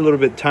 Now it is a little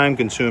bit time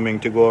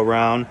consuming to go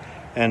around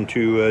and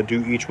to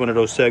do each one of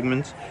those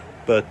segments,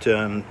 but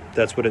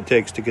that's what it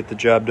takes to get the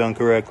job done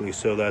correctly,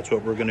 so that's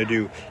what we're going to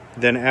do.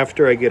 Then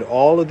after I get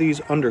all of these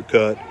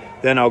undercut,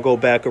 then I'll go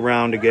back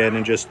around again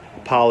and just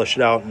polish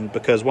it out, and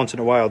because once in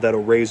a while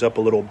that'll raise up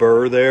a little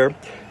burr there.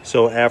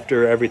 So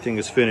after everything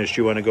is finished,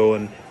 you want to go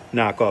and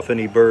knock off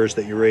any burrs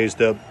that you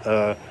raised up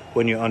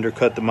when you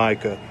undercut the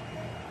mica.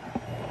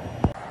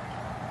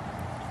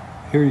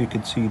 Here you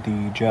can see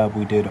the job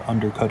we did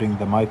undercutting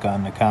the mica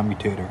on the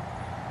commutator.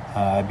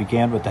 I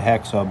began with the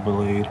hacksaw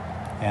blade,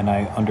 and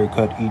I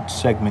undercut each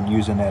segment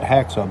using that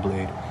hacksaw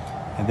blade.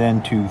 And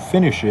then to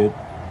finish it,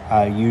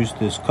 I used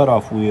this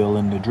cutoff wheel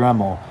in the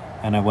Dremel,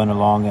 and I went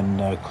along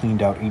and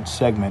cleaned out each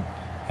segment,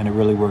 and it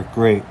really worked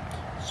great.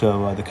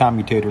 So the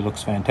commutator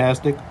looks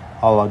fantastic.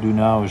 All I'll do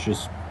now is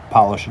just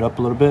polish it up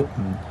a little bit,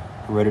 and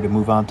we're ready to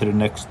move on to the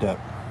next step.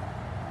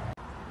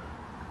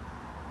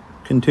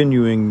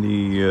 Continuing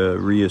the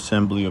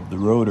reassembly of the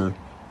rotor,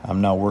 I'm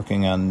now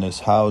working on this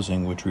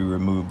housing which we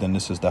removed, and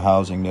this is the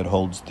housing that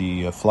holds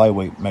the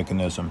flyweight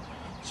mechanism.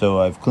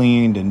 So I've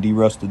cleaned and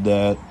derusted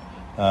that,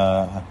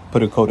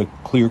 put a coat of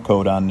clear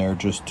coat on there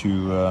just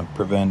to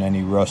prevent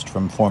any rust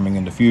from forming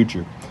in the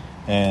future.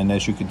 And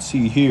as you can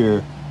see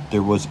here,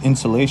 there was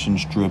insulation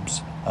strips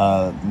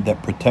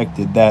that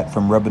protected that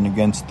from rubbing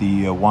against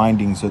the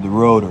windings of the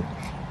rotor.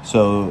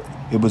 So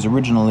it was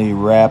originally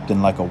wrapped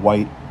in like a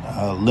white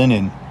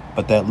linen,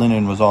 but that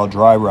linen was all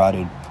dry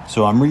rotted.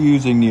 So I'm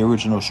reusing the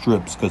original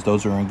strips because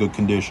those are in good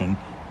condition,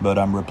 but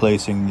I'm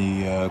replacing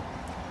the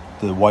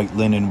white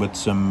linen with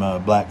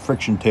some black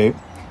friction tape.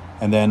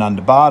 And then on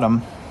the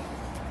bottom,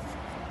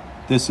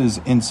 this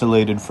is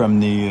insulated from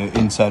the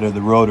inside of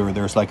the rotor.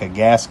 There's like a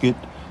gasket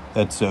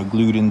that's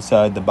glued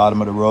inside the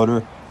bottom of the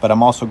rotor, but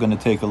I'm also going to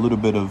take a little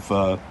bit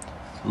of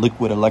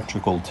liquid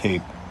electrical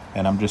tape,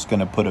 and I'm just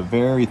going to put a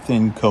very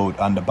thin coat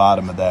on the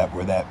bottom of that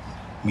where that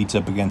meets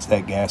up against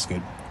that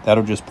gasket.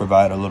 That'll just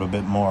provide a little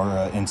bit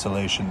more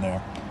insulation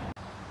there.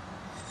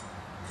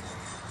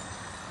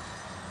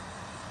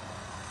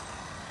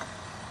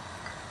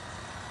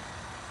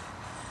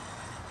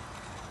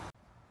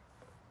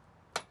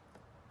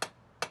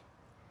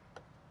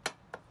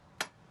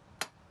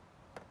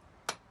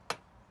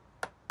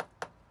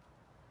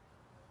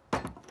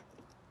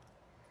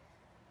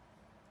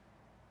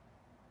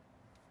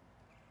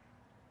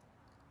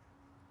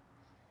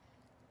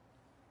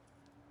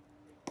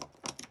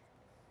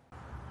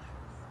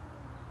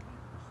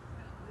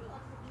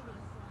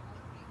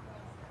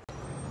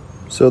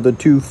 So the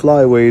two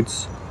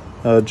flyweights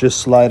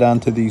just slide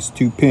onto these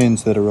two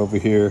pins that are over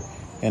here,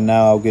 and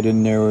now I'll get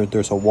in there.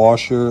 There's a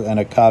washer and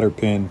a cotter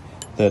pin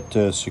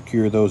that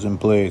secure those in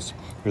place.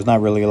 There's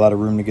not really a lot of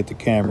room to get the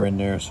camera in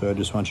there, so I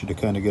just want you to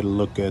kind of get a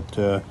look at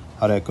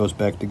how that goes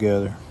back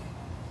together.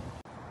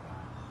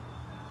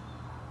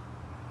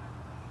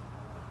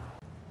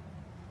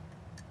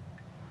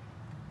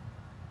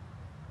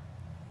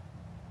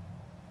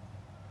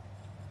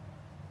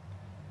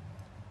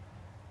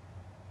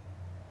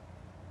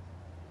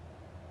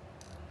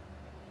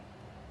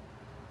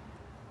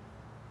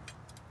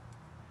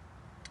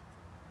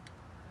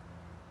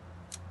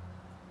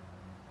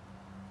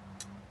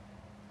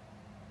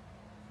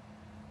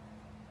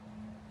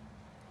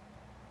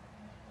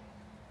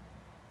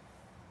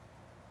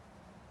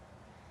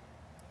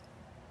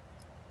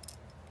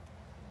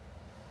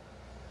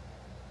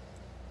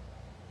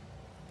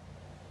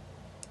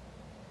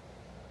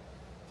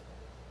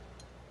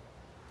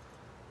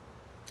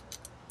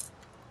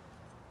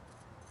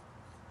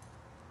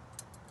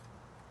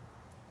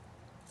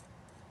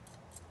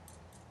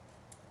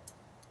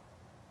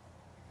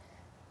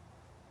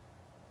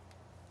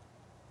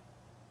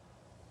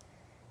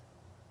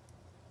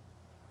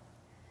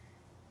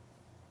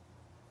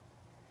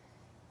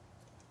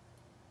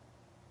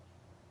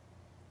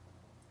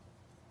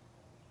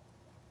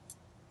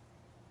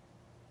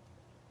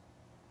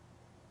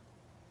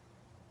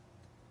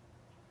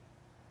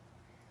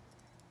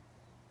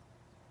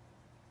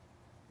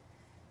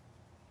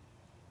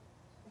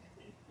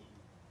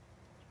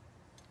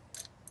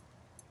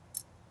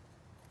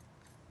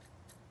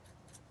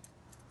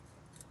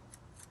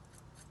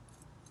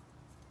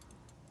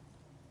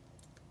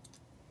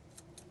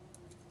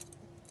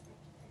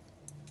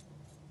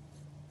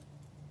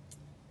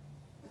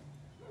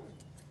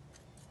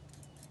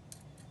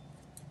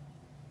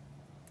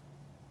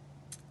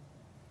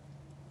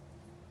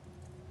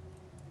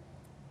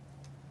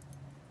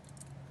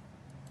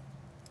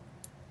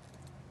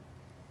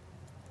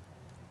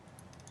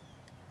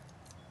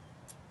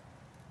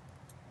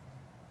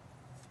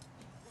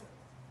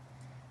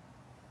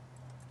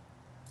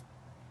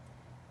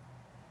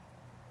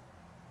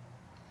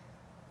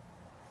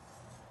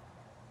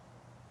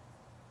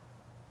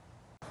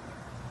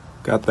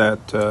 Got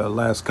that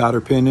last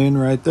cotter pin in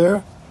right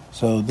there.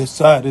 So this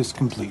side is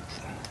complete.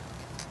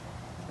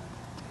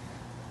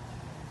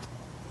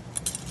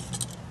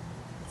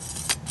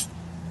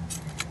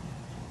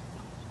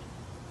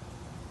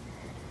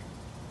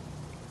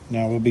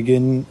 Now we'll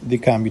begin the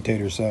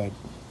commutator side.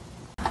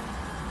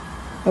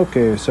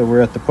 Okay, so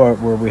we're at the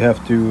part where we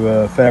have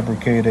to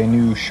fabricate a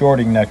new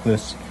shorting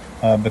necklace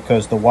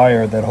because the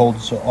wire that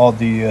holds all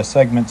the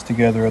segments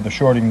together of the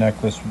shorting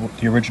necklace,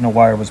 the original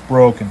wire, was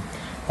broken.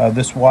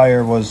 This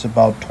wire was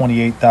about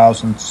 28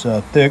 thousandths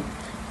thick,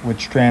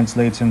 which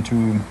translates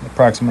into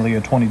approximately a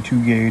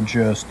 22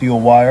 gauge steel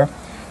wire.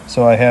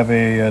 So I have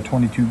a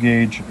 22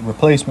 gauge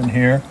replacement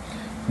here.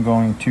 I'm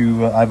going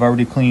to, I've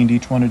already cleaned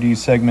each one of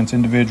these segments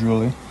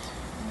individually,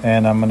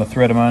 and I'm going to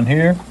thread them on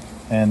here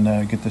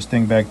and get this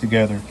thing back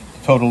together.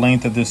 The total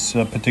length of this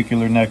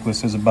particular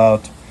necklace is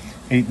about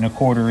 8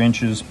 1/4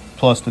 inches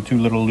plus the two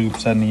little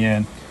loops on the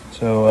end.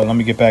 So let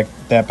me get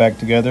that back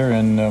together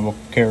and we'll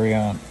carry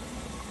on.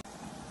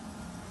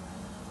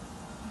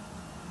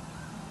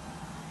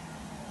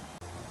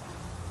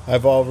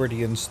 I've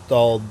already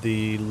installed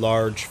the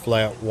large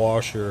flat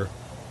washer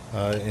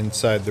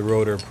inside the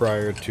rotor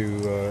prior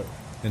to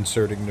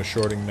inserting the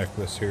shorting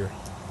necklace here.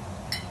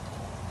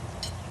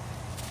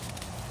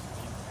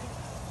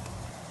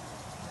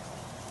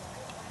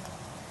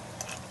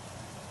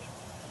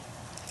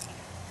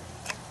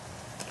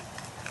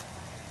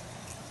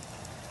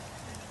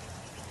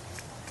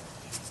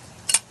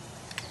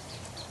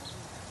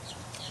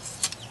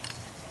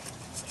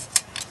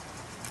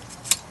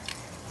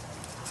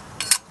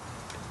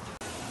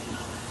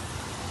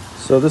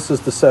 So this is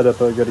the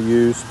setup I got to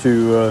use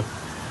to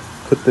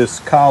put this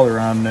collar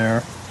on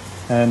there,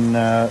 and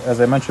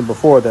as I mentioned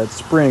before, that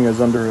spring is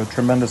under a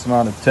tremendous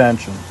amount of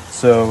tension.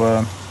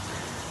 So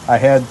I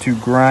had to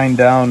grind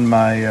down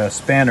my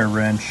spanner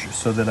wrench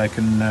so that I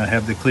can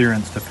have the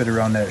clearance to fit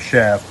around that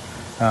shaft.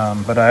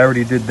 But I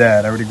already did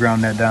that. I already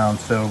ground that down,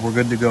 so we're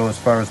good to go as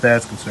far as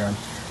that's concerned.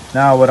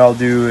 Now what I'll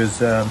do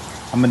is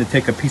I'm going to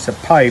take a piece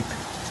of pipe,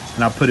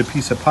 and I'll put a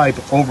piece of pipe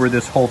over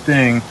this whole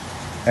thing,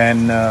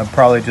 and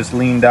probably just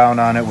lean down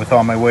on it with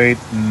all my weight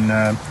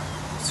and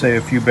say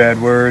a few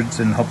bad words,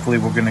 and hopefully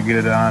we're going to get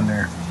it on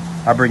there.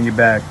 I'll bring you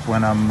back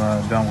when I'm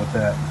done with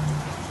that.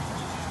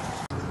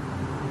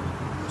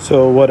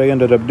 So what I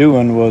ended up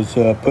doing was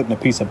putting a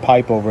piece of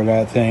pipe over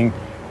that thing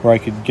where I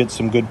could get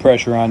some good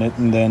pressure on it,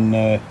 and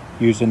then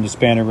using the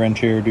spanner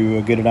wrench here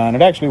to get it on.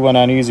 It actually went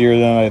on easier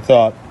than I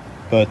thought,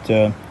 but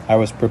I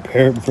was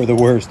prepared for the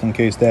worst in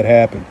case that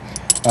happened.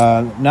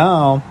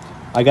 Now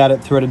I got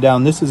it threaded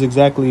down. This is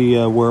exactly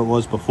where it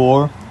was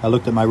before. I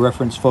looked at my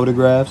reference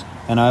photographs,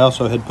 and I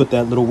also had put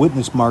that little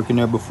witness mark in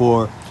there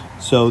before.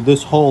 So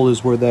this hole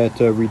is where that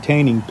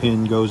retaining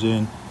pin goes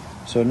in.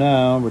 So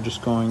now we're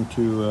just going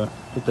to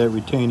put that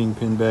retaining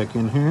pin back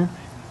in here.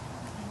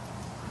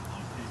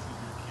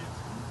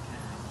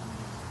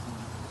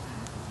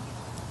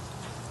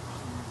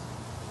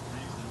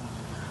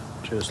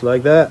 Just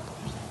like that.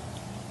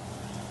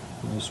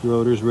 This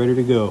rotor's ready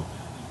to go.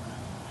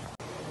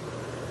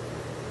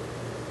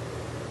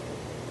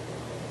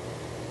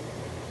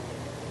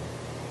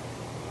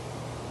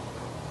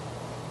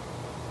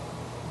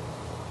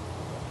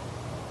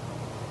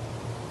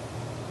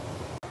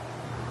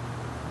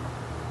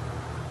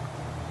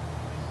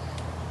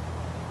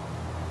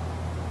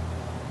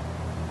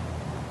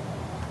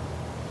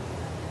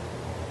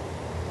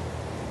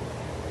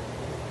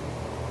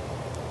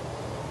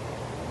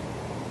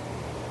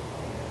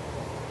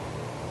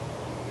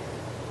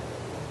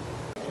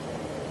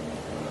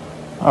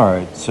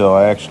 Alright, so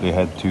I actually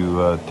had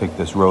to take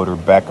this rotor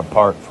back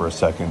apart for a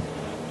second.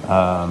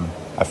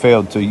 I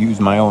failed to use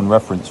my own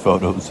reference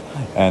photos,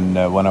 and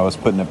when I was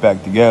putting it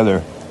back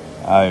together,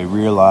 I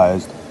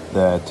realized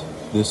that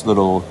this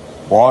little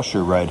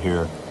washer right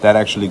here, that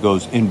actually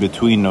goes in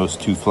between those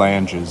two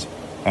flanges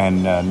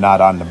and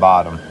not on the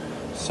bottom.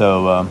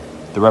 So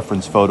the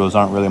reference photos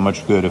aren't really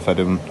much good if I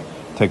didn't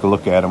take a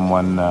look at them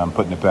when I'm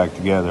putting it back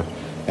together.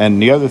 And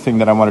the other thing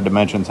that I wanted to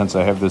mention, since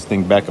I have this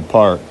thing back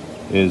apart,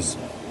 is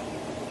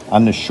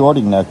on the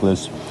shorting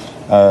necklace,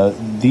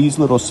 these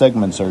little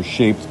segments are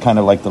shaped kind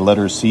of like the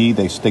letter C.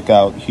 They stick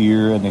out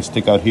here and they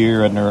stick out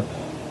here, and they're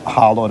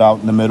hollowed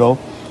out in the middle.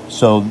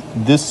 So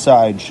this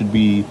side should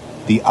be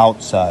the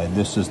outside.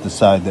 This is the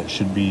side that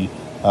should be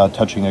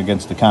touching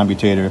against the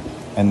commutator,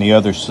 and the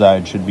other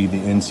side should be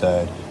the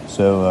inside.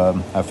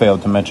 So I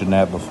failed to mention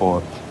that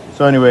before.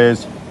 So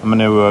anyways, I'm going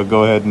to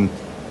go ahead and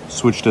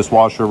switch this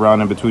washer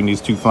around in between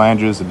these two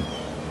flanges and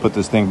put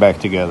this thing back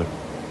together.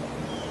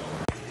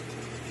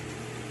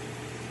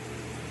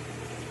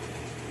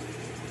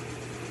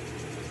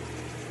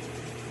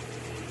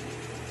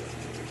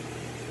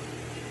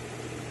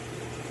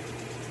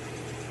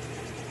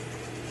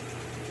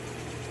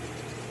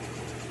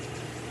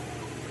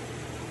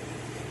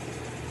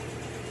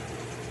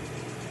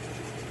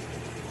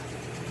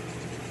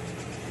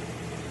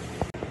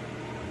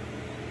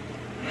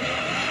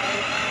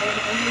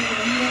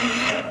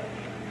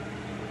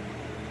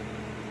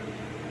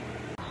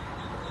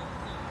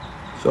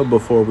 So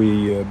before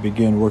we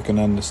begin working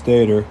on the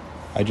stator,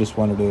 I just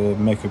wanted to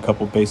make a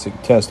couple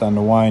basic tests on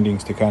the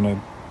windings to kind of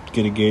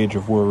get a gauge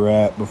of where we're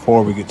at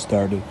before we get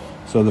started.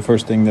 So the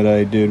first thing that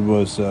I did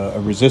was a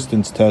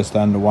resistance test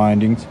on the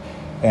windings,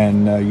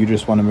 and you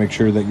just want to make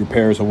sure that your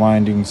pairs of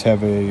windings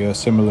have a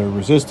similar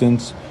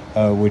resistance,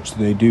 which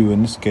they do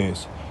in this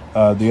case.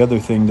 The other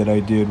thing that I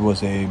did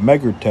was a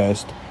mega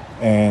test,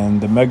 and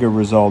the mega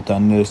result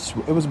on this,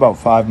 it was about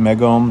 5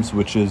 megohms,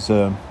 which is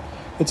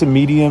it's a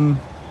medium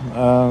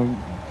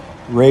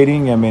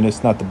rating. I mean,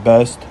 it's not the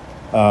best,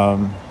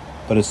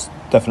 but it's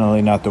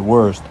definitely not the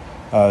worst.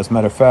 As a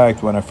matter of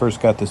fact, when I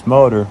first got this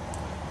motor,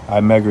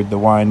 I measured the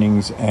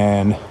windings,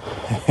 and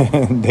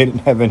they didn't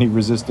have any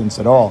resistance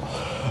at all.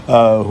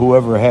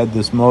 Whoever had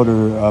this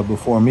motor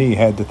before me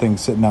had the thing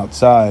sitting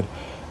outside,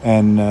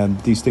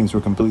 and these things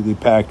were completely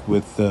packed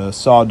with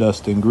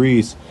sawdust and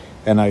grease,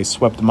 and I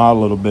swept them out a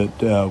little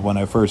bit when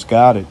I first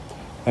got it.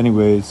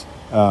 Anyways,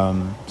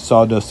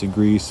 sawdust and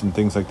grease and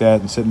things like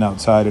that, and sitting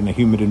outside in a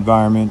humid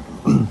environment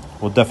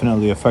will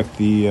definitely affect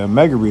the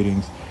mega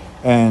readings.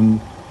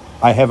 And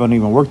I haven't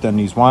even worked on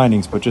these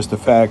windings, but just the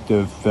fact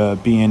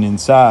of being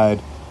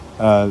inside,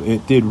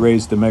 it did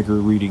raise the mega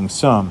reading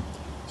some.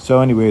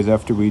 So anyways,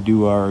 after we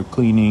do our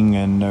cleaning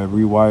and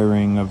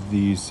rewiring of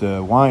these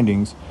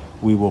windings,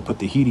 we will put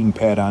the heating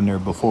pad on there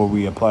before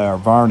we apply our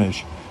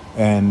varnish.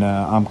 And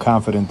I'm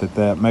confident that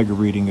that mega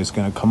reading is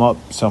going to come up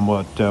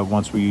somewhat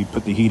once we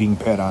put the heating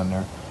pad on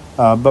there.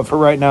 But for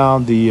right now,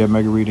 the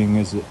mega reading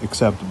is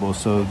acceptable,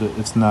 so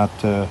it's not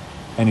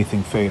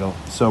anything fatal.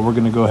 So we're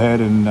going to go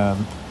ahead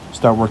and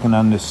start working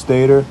on this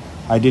stator.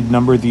 I did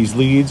number these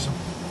leads,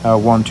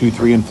 1, 2,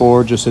 3, and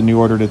 4, just in the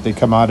order that they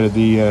come out of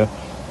the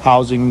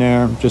housing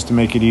there, just to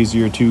make it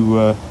easier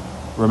to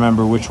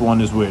remember which one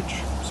is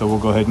which. So we'll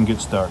go ahead and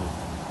get started.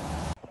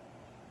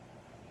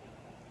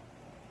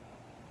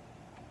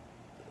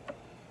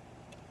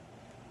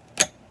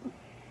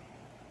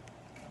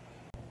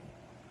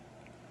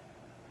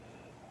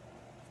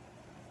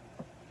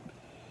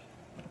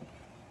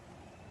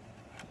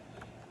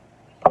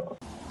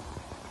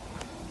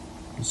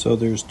 So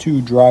there's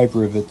 2 drive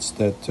rivets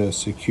that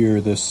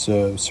secure this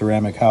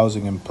ceramic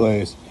housing in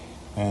place,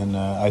 and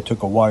I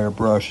took a wire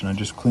brush and I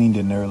just cleaned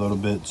in there a little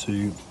bit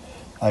so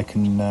I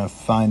can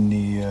find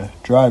the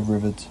drive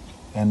rivets.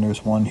 And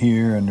there's one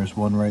here and there's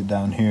one right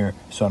down here,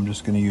 so I'm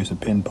just going to use a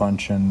pin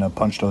punch and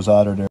punch those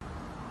out of there.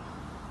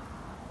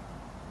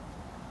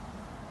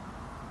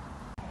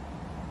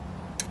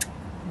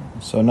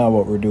 So now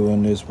what we're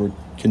doing is we're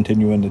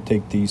continuing to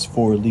take these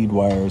 4 lead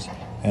wires,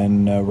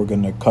 and we're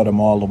going to cut them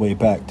all the way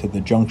back to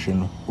the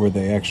junction where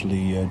they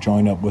actually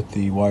join up with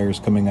the wires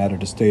coming out of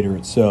the stator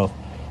itself.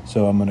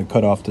 So I'm going to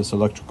cut off this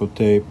electrical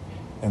tape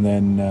and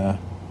then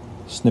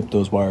snip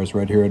those wires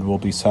right here, and we'll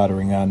be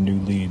soldering on new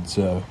leads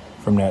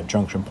from that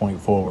junction point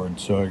forward.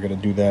 So I got to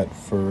do that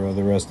for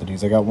the rest of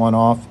these. I got 1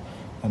 off,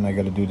 and I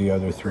got to do the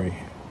other 3.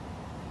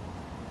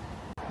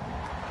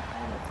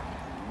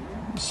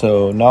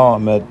 So now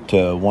I'm at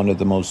one of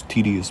the most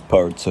tedious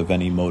parts of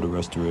any motor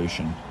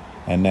restoration,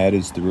 and that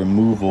is the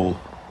removal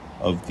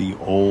of the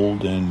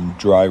old and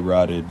dry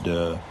rotted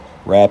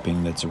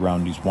wrapping that's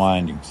around these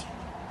windings.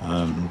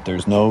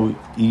 There's no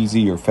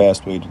easy or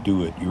fast way to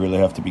do it. You really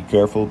have to be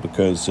careful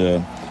because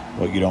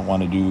what you don't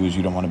want to do is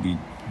you don't want to be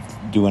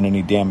doing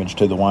any damage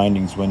to the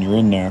windings when you're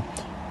in there.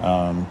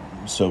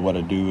 So what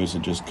I do is I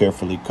just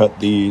carefully cut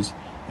these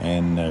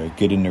and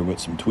get in there with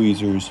some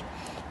tweezers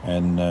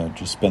and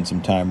just spend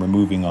some time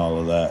removing all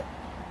of that.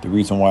 The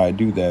reason why I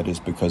do that is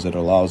because it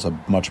allows a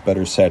much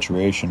better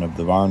saturation of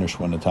the varnish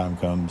when the time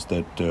comes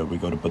that we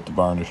go to put the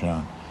varnish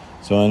on.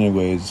 So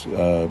anyways,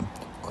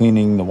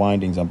 cleaning the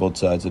windings on both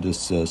sides of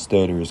this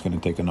stator is going to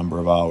take a number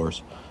of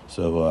hours.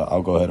 So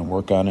I'll go ahead and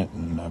work on it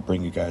and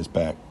bring you guys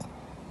back.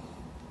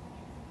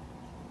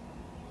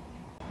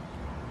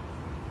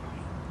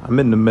 I'm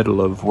in the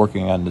middle of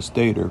working on the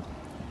stator,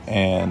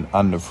 and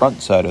on the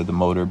front side of the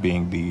motor,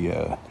 being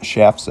the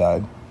shaft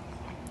side,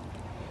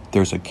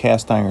 there's a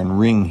cast iron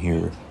ring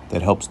here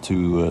that helps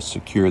to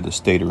secure the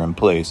stator in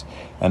place.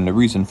 And the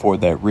reason for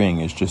that ring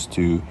is just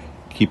to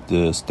keep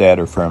the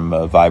stator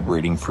from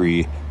vibrating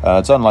free.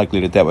 It's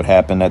unlikely that would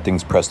happen. That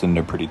thing's pressed in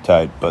there pretty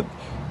tight, but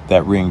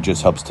that ring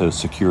just helps to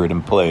secure it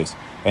in place.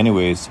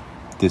 Anyways,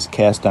 this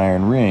cast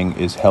iron ring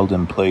is held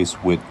in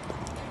place with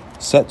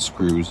set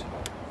screws,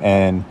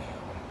 and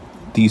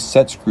these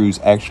set screws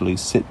actually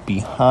sit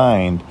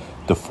behind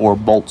the 4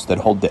 bolts that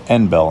hold the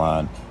end bell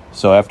on.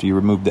 So after you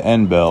remove the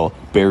end bell,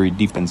 buried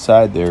deep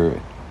inside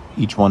there,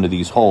 each one of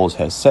these holes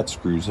has set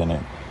screws in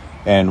it.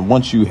 And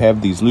once you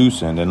have these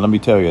loosened, and let me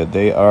tell you,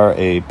 they are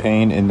a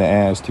pain in the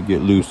ass to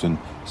get loosened.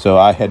 So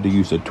I had to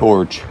use a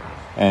torch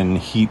and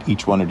heat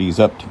each one of these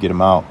up to get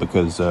them out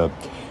because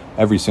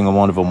every single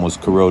one of them was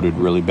corroded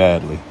really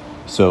badly.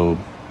 So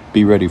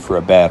be ready for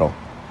a battle.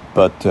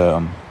 But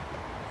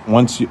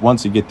once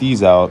you get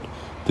these out,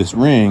 this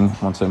ring,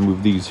 once I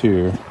move these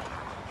here,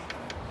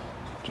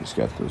 just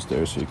got those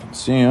there so you can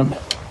see them.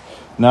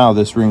 Now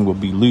this ring will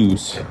be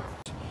loose.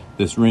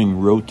 This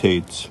ring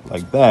rotates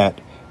like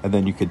that, and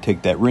then you could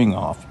take that ring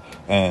off.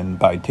 And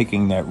by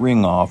taking that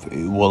ring off,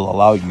 it will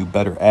allow you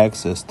better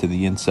access to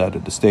the inside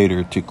of the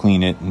stator to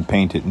clean it and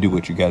paint it and do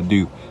what you got to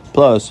do.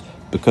 Plus,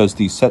 because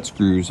these set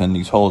screws and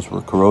these holes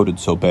were corroded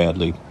so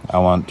badly, I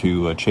want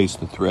to chase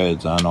the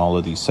threads on all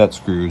of these set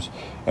screws.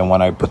 And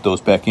when I put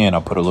those back in,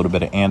 I'll put a little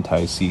bit of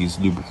anti-seize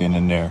lubricant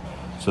in there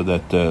so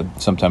that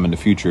sometime in the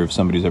future, if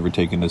somebody's ever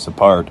taken this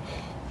apart,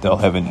 they'll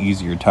have an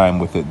easier time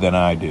with it than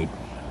I did.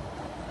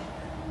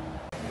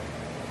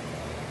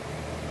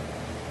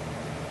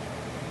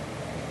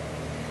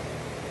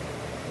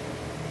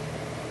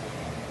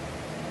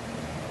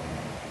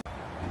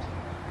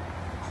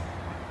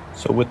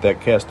 So with that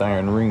cast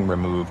iron ring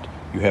removed,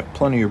 you have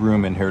plenty of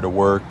room in here to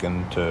work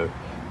and to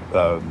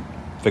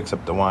fix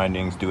up the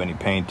windings, do any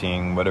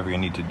painting, whatever you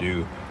need to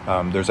do.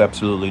 There's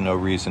absolutely no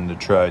reason to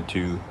try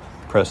to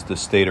press the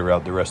stator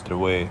out the rest of the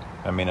way.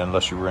 I mean,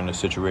 unless you were in a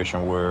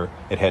situation where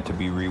it had to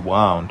be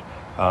rewound.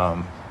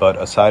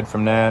 But aside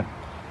from that,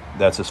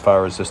 that's as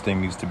far as this thing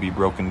needs to be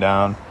broken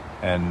down.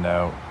 And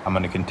I'm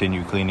going to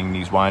continue cleaning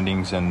these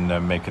windings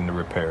and making the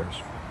repairs.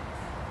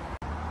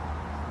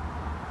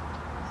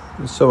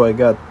 So I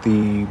got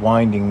the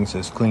windings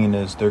as clean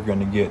as they're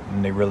going to get,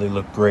 and they really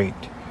look great.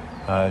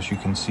 As you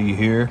can see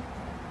here,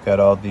 got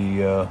all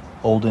the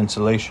old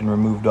insulation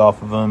removed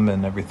off of them,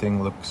 and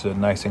everything looks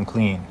nice and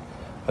clean.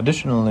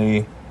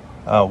 Additionally,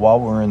 while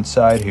we're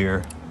inside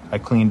here, I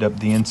cleaned up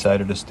the inside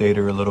of the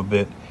stator a little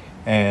bit,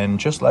 and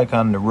just like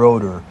on the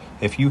rotor,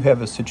 if you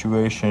have a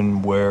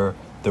situation where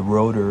the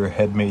rotor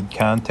had made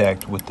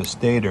contact with the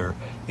stator,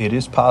 it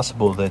is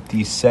possible that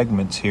these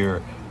segments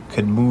here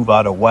could move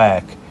out of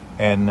whack.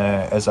 And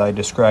as I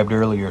described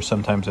earlier,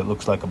 sometimes it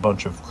looks like a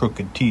bunch of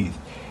crooked teeth.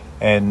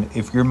 And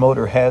if your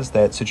motor has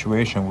that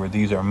situation where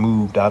these are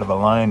moved out of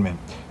alignment,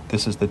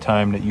 this is the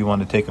time that you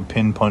want to take a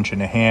pin punch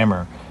and a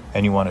hammer,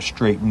 and you want to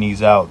straighten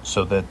these out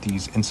so that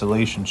these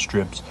insulation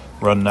strips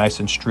run nice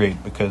and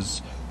straight,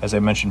 because as I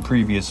mentioned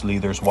previously,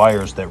 there's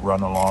wires that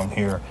run along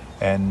here,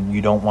 and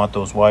you don't want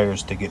those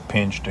wires to get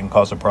pinched and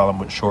cause a problem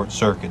with short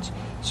circuits.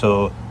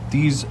 So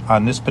these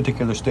on this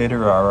particular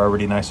stator are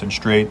already nice and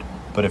straight,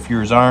 but if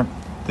yours aren't,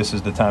 this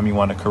is the time you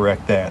want to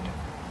correct that.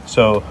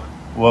 So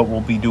what we'll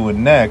be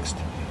doing next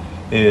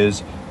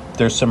is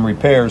there's some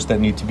repairs that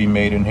need to be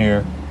made in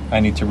here.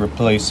 I need to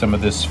replace some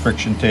of this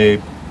friction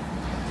tape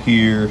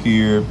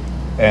here,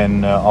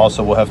 and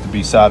also we'll have to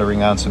be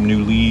soldering on some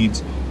new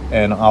leads,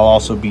 and I'll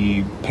also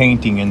be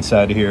painting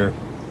inside here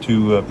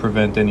to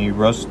prevent any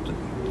rust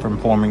from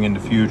forming in the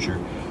future.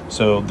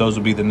 So those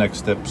will be the next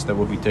steps that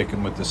we'll be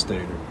taking with the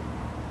stator.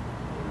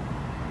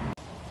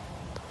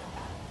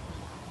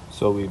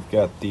 So we've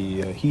got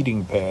the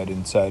heating pad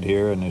inside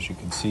here, and as you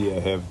can see,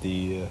 I have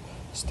the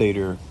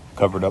stator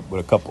covered up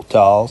with a couple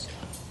towels,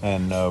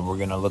 and we're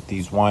going to let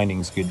these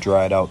windings get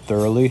dried out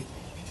thoroughly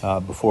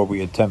before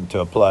we attempt to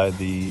apply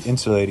the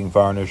insulating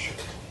varnish.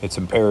 It's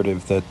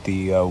imperative that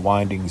the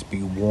windings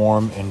be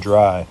warm and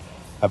dry.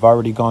 I've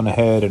already gone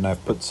ahead and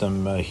I've put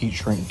some heat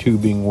shrink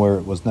tubing where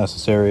it was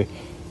necessary,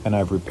 and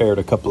I've repaired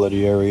a couple of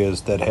the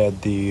areas that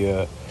had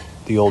the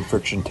old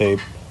friction tape.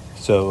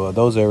 So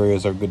those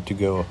areas are good to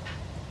go.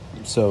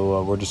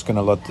 So we're just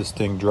gonna let this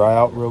thing dry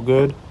out real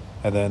good,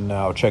 and then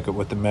I'll check it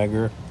with the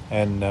megger,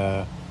 and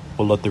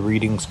we'll let the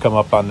readings come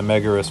up on the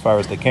megger as far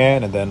as they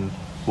can, and then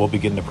we'll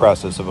begin the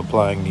process of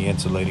applying the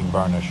insulating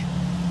varnish.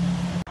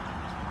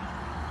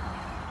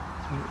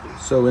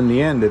 So in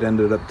the end, it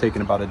ended up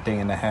taking about a day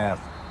and a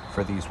half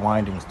for these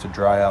windings to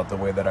dry out the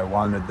way that I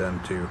wanted them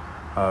to.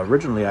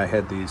 Originally, I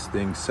had these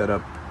things set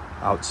up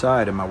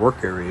outside in my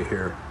work area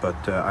here,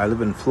 but I live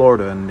in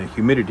Florida and the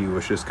humidity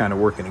was just kind of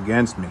working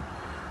against me.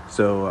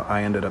 So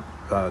I ended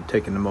up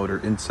taking the motor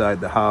inside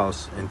the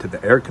house into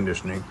the air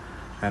conditioning,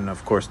 and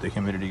of course the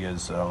humidity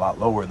is a lot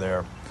lower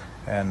there,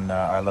 and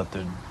I let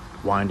the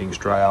windings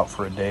dry out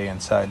for a day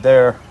inside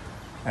there,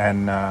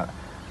 and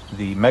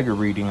the mega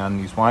reading on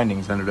these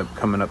windings ended up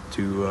coming up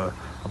to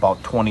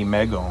about 20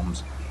 mega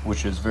ohms,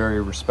 which is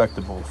very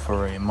respectable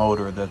for a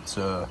motor that's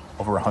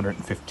over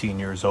 115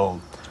 years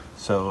old.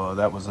 So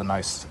that was a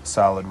nice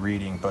solid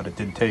reading, but it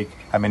did take,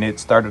 I mean, it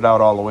started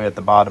out all the way at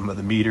the bottom of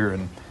the meter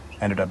and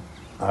ended up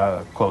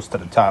close to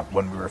the top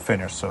when we were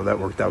finished, so that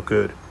worked out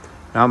good.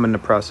 Now I'm in the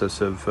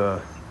process of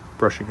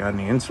brushing on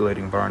the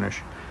insulating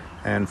varnish,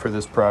 and for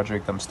this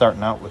project I'm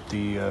starting out with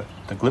the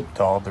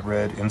Gliptol, the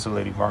red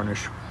insulating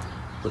varnish,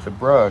 with a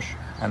brush,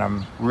 and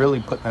I'm really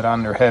putting it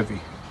on there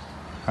heavy.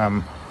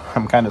 I'm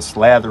kind of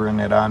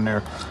slathering it on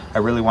there. I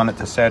really want it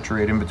to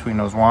saturate in between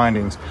those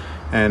windings,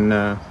 and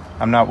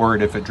I'm not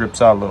worried if it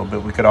drips out a little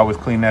bit. We could always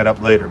clean that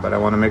up later, but I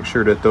want to make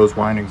sure that those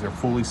windings are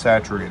fully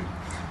saturated.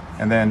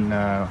 And then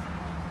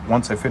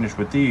once I finish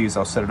with these,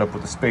 I'll set it up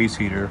with a space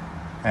heater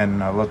and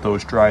let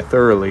those dry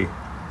thoroughly.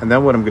 And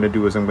then what I'm going to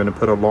do is I'm going to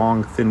put a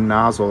long thin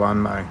nozzle on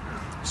my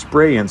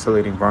spray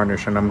insulating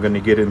varnish, and I'm going to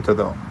get into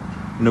the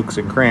nooks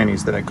and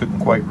crannies that I couldn't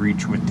quite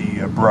reach with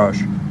the brush.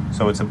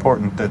 So it's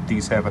important that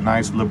these have a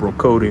nice liberal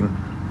coating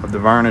of the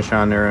varnish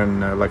on there,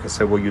 and like I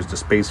said, we'll use the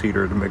space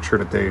heater to make sure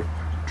that they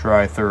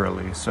dry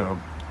thoroughly. So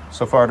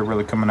far they're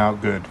really coming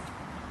out good.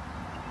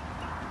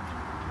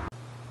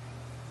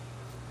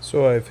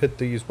 So I've hit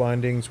these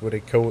windings with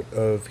a coat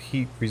of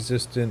heat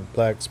resistant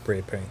black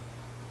spray paint.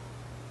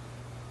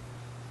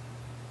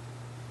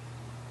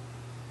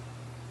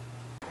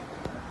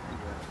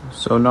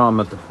 So now I'm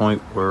at the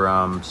point where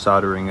I'm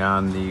soldering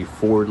on the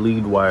 4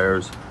 lead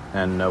wires,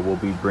 and we'll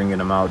be bringing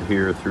them out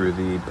here through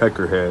the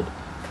pecker head.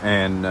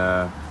 And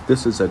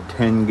this is a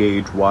 10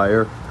 gauge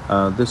wire.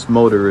 This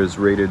motor is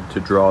rated to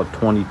draw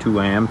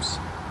 22 amps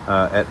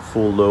at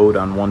full load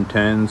on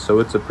 110, so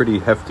it's a pretty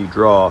hefty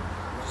draw.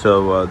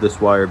 So this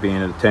wire being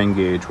at a 10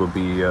 gauge will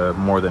be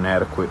more than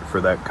adequate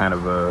for that kind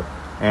of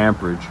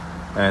amperage.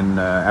 And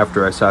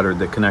after I soldered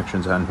the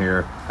connections on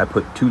here, I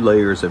put 2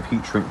 layers of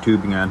heat shrink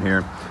tubing on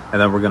here, and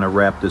then we're going to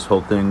wrap this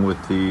whole thing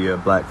with the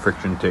black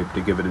friction tape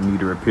to give it a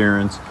neater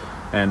appearance.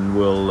 And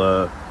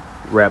we'll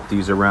wrap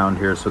these around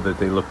here so that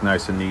they look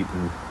nice and neat,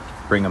 and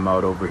bring them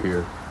out over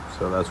here.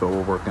 So that's what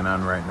we're working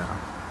on right now.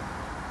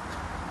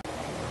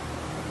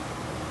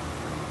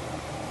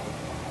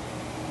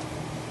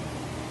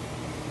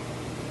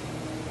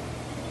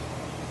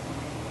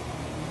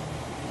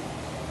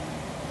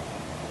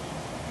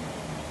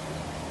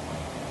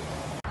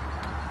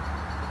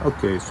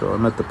 Okay, so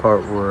I'm at the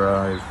part where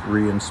I've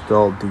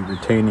reinstalled the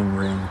retaining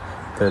ring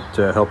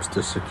that helps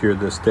to secure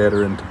the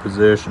stator into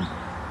position,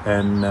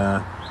 and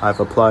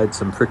I've applied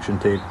some friction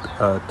tape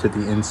to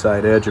the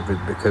inside edge of it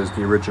because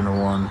the original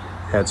one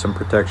had some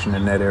protection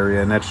in that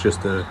area, and that's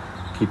just to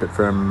keep it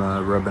from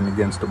rubbing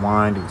against the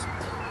windings.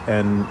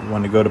 And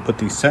when I go to put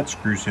these set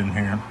screws in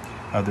here,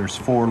 there's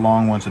 4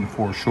 long ones and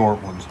 4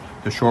 short ones.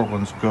 The short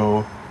ones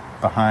go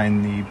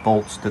behind the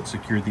bolts that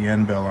secure the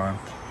end bell on.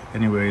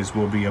 Anyways,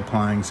 we'll be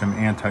applying some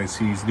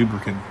anti-seize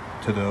lubricant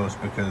to those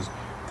because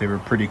they were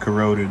pretty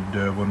corroded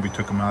when we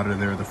took them out of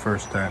there the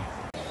first time.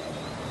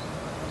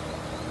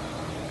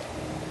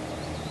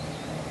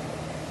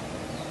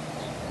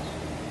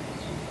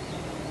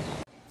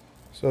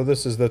 So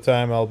this is the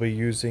time I'll be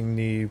using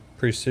the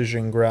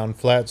precision ground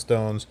flat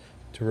stones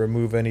to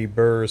remove any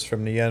burrs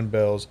from the end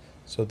bells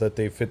so that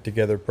they fit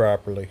together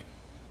properly.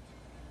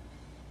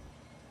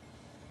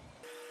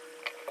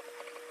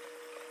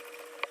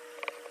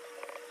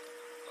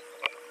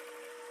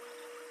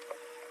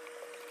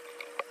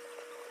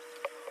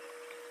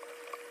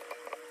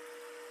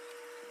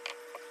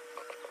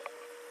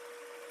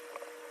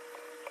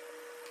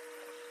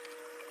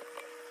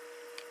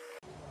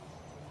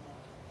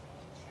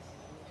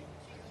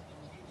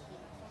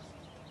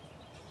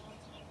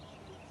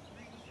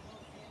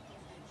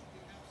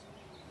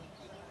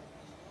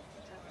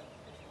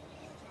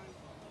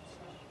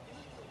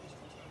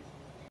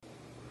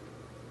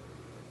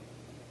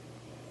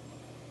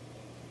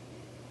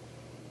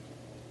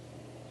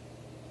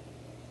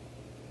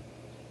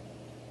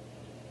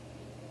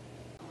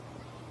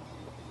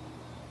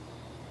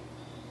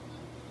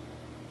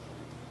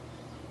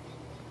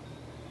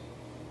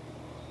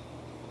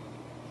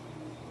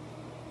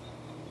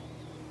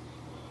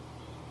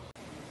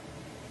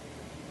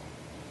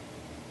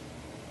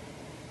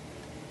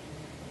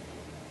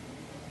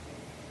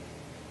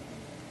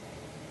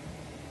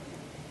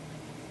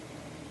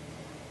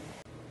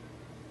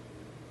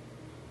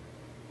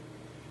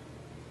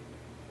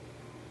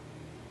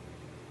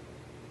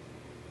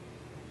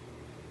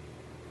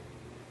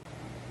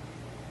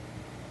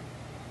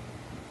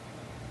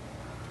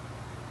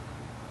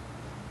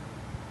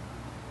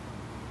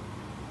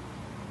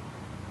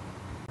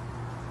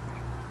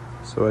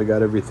 So I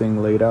got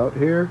everything laid out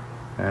here,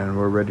 and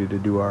we're ready to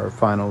do our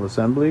final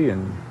assembly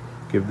and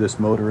give this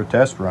motor a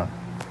test run.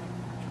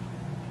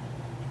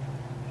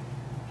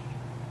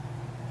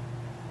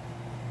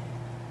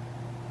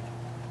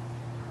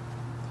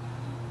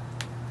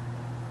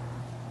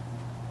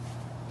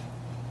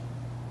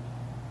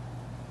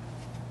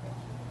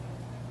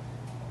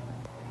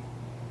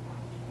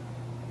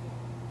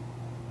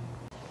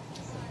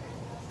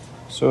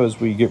 So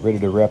as we get ready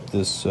to wrap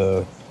this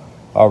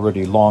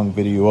already long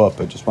video up,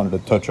 I just wanted to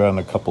touch on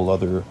a couple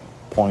other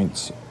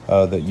points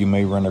that you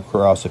may run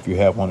across if you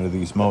have one of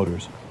these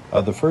motors.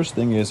 The first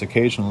thing is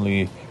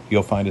occasionally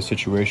you'll find a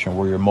situation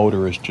where your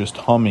motor is just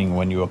humming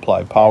when you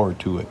apply power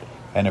to it.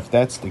 And if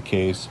that's the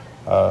case,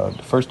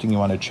 the first thing you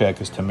want to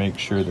check is to make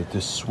sure that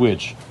this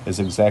switch is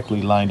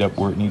exactly lined up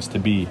where it needs to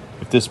be.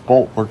 If this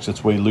bolt works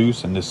its way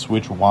loose and this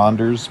switch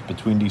wanders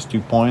between these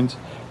 2 points,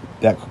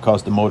 that could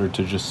cause the motor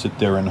to just sit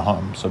there and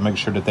hum. So make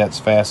sure that that's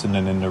fastened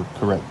and in the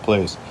correct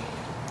place.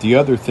 The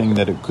other thing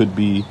that it could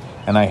be,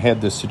 and I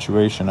had this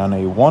situation on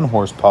a 1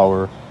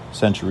 horsepower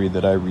Century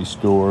that I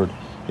restored,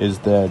 is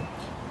that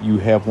you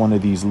have one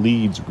of these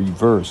leads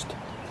reversed.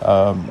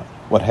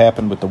 What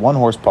happened with the 1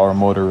 horsepower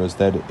motor is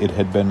that it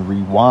had been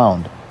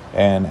rewound,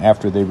 and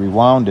after they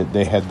rewound it,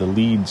 they had the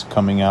leads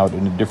coming out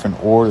in a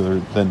different order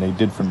than they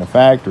did from the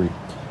factory.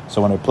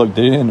 So when I plugged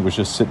it in, it was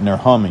just sitting there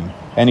humming.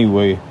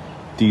 Anyway,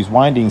 these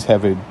windings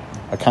have a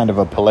kind of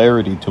a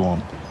polarity to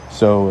them.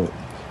 So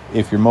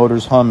if your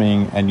motor's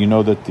humming and you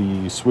know that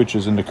the switch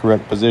is in the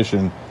correct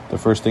position, the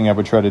first thing I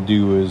would try to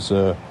do is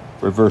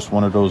reverse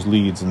one of those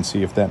leads and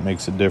see if that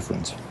makes a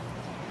difference.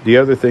 The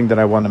other thing that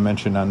I want to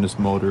mention on this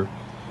motor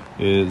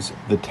is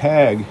the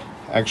tag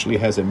actually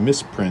has a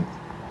misprint.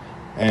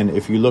 And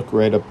if you look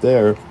right up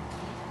there,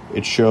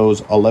 it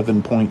shows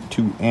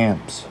 11.2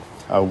 amps,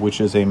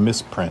 which is a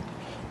misprint.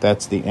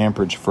 That's the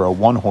amperage for a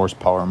 1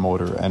 horsepower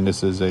motor, and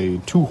this is a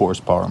 2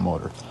 horsepower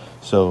motor.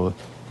 So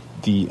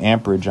the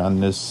amperage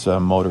on this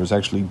motor is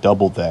actually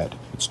double that.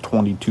 It's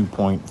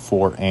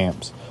 22.4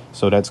 amps.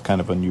 So that's kind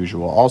of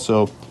unusual.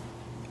 Also,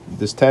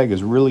 this tag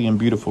is really in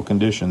beautiful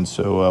condition.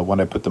 So when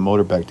I put the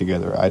motor back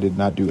together, I did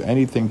not do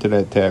anything to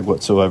that tag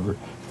whatsoever.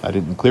 I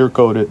didn't clear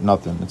coat it,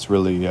 nothing. It's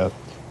really,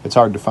 it's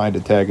hard to find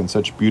a tag in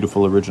such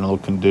beautiful original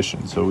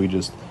condition. So we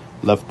just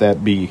left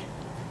that be.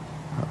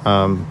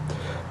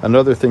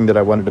 Another thing that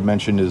I wanted to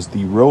mention is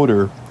the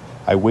rotor.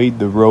 I weighed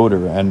the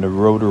rotor, and the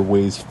rotor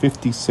weighs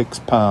 56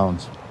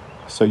 pounds.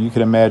 So you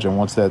can imagine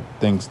once that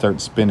thing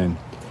starts spinning,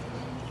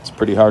 it's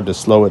pretty hard to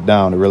slow it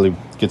down. It really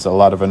gets a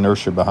lot of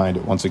inertia behind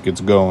it once it gets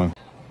going.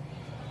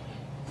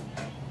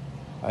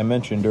 I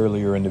mentioned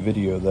earlier in the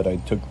video that I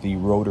took the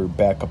rotor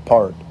back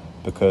apart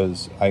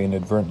because I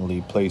inadvertently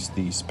placed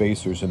the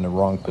spacers in the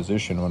wrong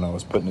position when I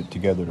was putting it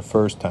together the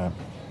first time.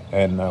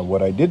 And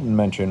what I didn't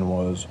mention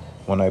was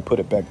when I put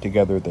it back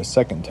together the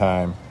second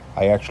time,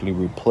 I actually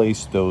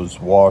replaced those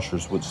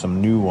washers with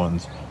some new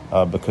ones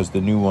because the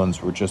new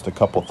ones were just a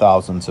couple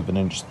thousandths of an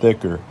inch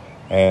thicker,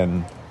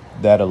 and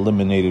that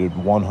eliminated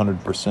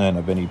 100%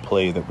 of any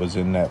play that was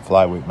in that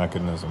flyweight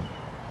mechanism.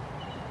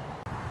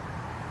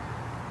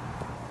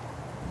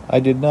 I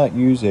did not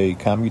use a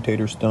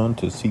commutator stone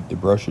to seat the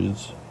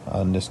brushes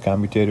on this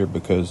commutator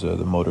because the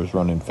motor's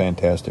running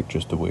fantastic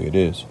just the way it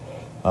is.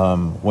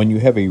 When you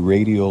have a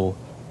radial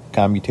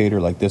commutator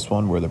like this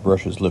one where the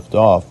brushes lift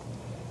off,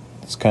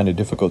 it's kind of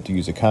difficult to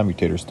use a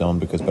commutator stone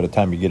because by the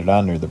time you get it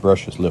on there, the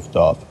brushes lift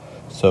off.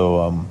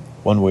 So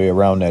one way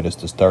around that is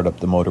to start up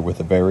the motor with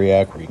a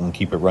variac, where you can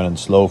keep it running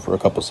slow for a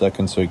couple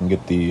seconds so you can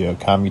get the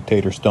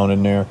commutator stone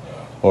in there,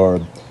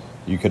 or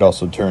you could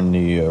also turn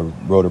the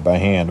rotor by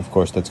hand. Of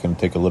course, that's going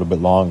to take a little bit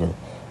longer.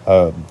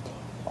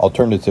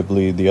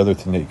 Alternatively, the other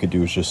thing that you could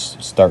do is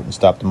just start and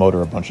stop the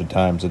motor a bunch of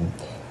times, and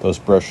those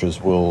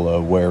brushes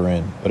will wear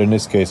in. But in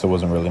this case, it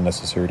wasn't really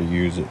necessary to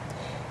use it.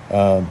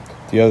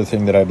 The other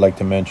thing that I'd like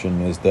to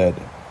mention is that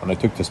when I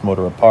took this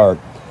motor apart,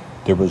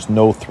 there was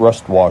no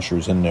thrust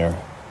washers in there.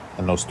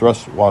 And those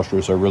thrust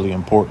washers are really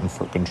important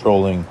for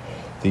controlling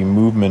the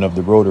movement of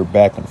the rotor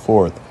back and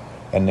forth.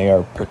 And they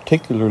are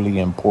particularly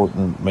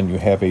important when you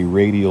have a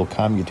radial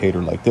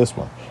commutator like this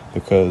one,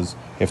 because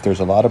if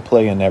there's a lot of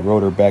play in that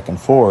rotor back and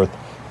forth,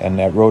 and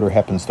that rotor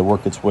happens to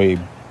work its way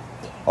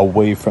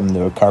away from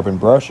the carbon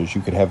brushes,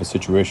 you could have a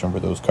situation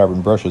where those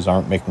carbon brushes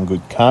aren't making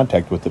good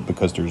contact with it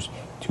because there's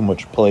too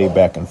much play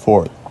back and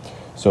forth.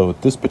 So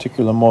this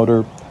particular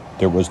motor,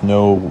 there was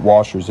no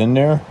washers in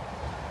there.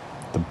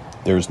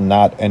 There's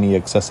not any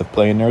excessive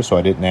play in there, so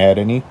I didn't add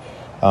any.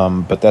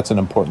 But that's an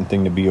important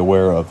thing to be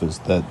aware of, is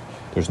that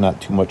there's not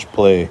too much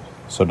play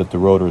so that the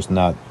rotor is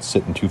not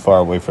sitting too far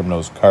away from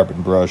those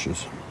carbon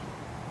brushes.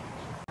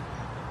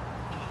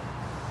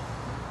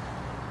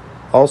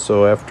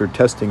 Also, after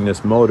testing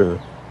this motor,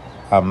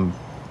 I'm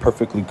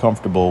perfectly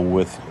comfortable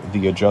with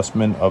the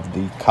adjustment of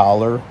the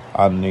collar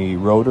on the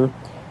rotor.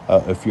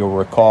 If you'll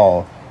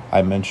recall,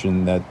 I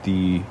mentioned that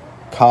the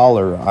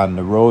collar on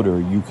the rotor,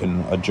 you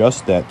can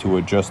adjust that to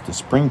adjust the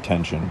spring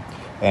tension,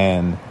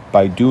 and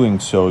by doing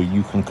so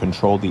you can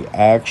control the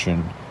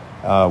action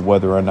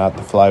whether or not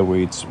the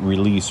flyweights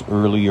release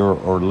earlier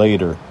or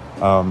later.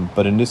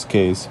 But in this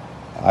case,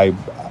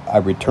 I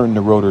returned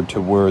the rotor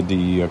to where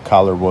the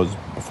collar was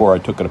before I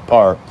took it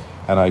apart,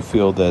 and I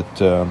feel that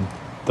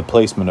the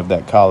placement of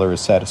that collar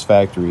is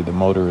satisfactory. The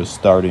motor is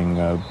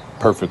starting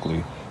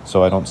perfectly,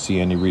 so I don't see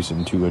any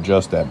reason to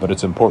adjust that. But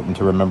it's important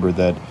to remember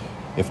that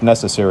if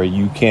necessary,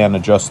 you can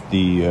adjust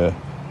the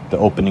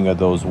opening of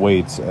those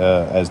weights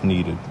as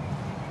needed.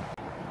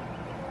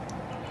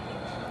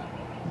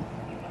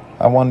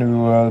 I want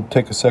to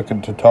take a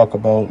second to talk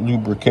about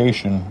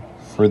lubrication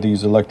for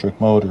these electric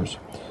motors.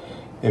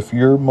 If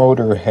your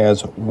motor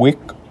has wick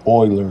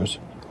oilers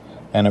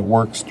and it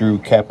works through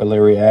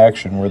capillary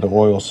action where the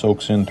oil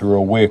soaks in through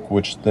a wick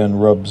which then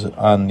rubs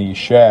on the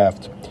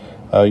shaft,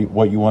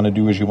 what you want to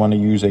do is you want to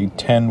use a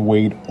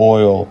 10-weight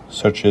oil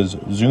such as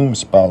Zoom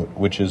Spout,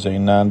 which is a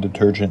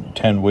non-detergent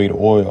 10-weight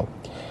oil.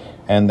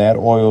 And that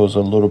oil is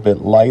a little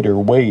bit lighter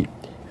weight,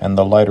 and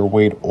the lighter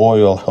weight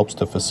oil helps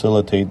to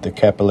facilitate the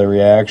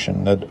capillary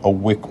action that a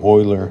wick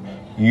oiler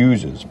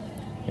uses.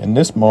 In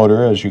this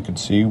motor, as you can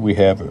see, we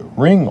have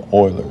ring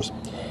oilers,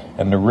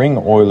 and the ring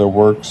oiler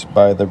works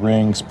by the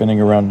ring spinning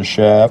around the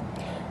shaft,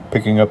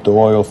 picking up the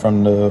oil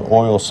from the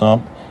oil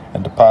sump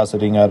and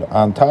depositing it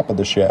on top of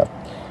the shaft.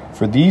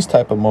 For these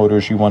type of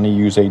motors, you want to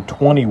use a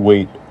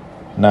 20-weight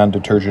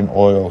non-detergent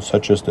oil,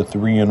 such as the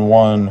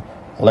 3-in-1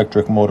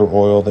 electric motor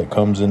oil that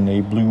comes in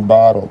a blue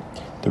bottle.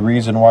 The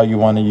reason why you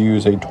want to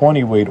use a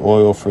 20-weight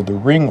oil for the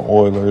ring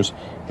oilers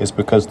is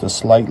because the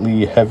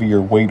slightly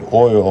heavier weight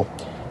oil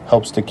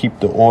helps to keep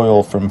the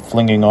oil from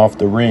flinging off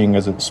the ring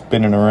as it's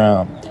spinning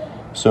around.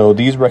 So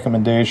these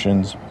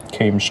recommendations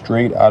came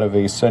straight out of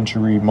a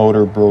Century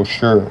Motor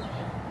brochure.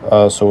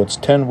 So it's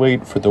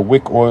 10-weight for the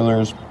wick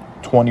oilers,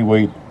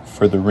 20-weight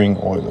for the ring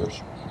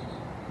oilers.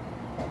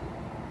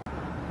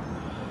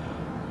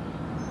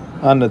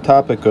 On the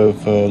topic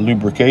of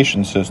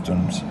lubrication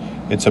systems,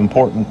 it's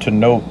important to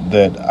note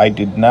that I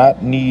did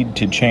not need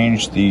to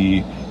change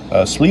the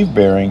sleeve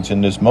bearings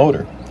in this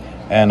motor,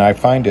 and I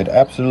find it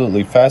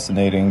absolutely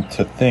fascinating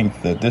to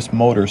think that this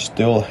motor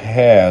still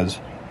has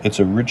its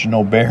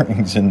original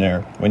bearings in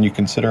there. When you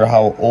consider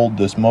how old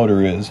this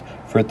motor is,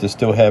 for it to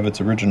still have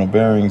its original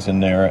bearings in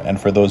there,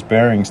 and for those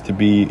bearings to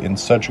be in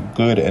such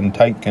good and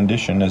tight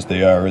condition as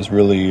they are, is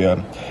really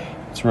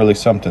it's really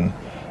something.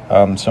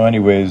 So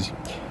anyways,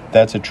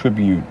 that's a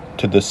tribute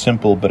to the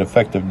simple but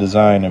effective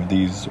design of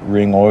these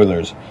ring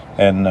oilers.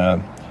 And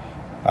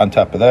on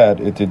top of that,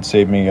 it did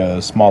save me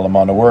a small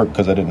amount of work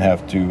because I didn't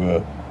have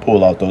to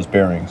pull out those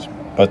bearings.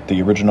 But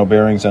the original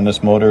bearings on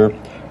this motor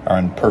are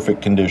in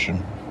perfect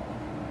condition.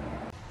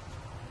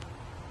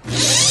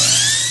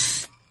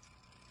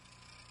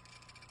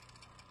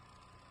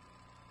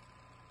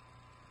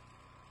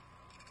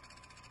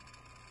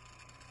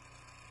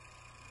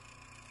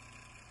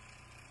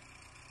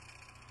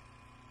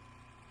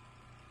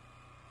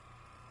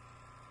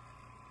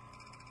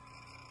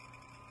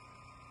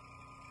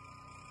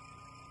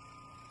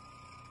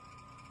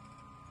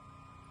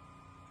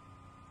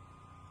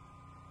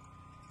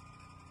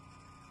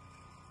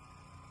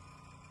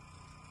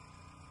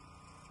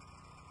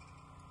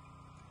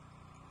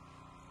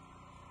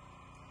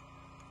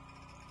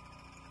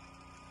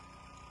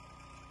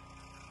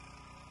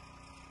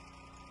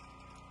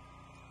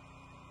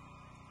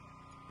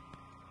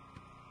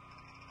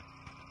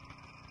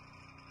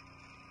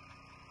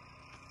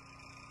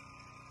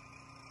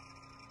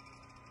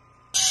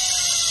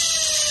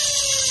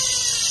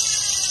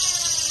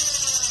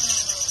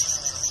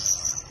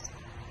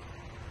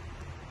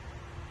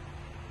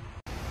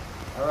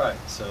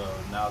 Alright, so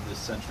now this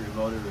Century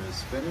motor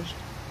is finished,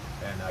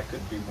 and I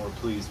couldn't be more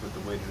pleased with the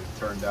way that it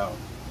turned out.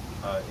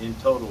 In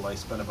total, I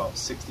spent about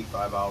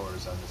 65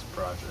 hours on this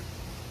project,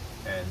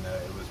 and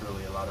it was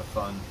really a lot of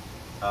fun.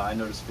 I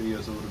know this video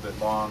is a little bit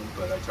long,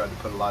 but I tried to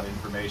put a lot of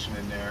information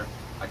in there.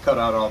 I cut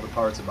out all the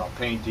parts about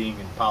painting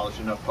and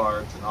polishing up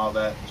parts and all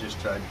that, and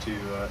just tried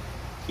to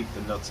keep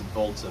the nuts and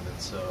bolts of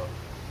it, so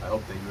I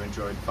hope that you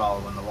enjoyed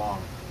following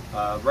along.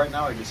 Right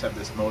now I just have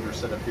this motor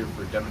set up here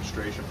for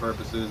demonstration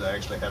purposes. I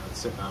actually have it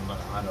sitting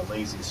on a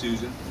Lazy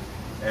Susan,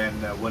 and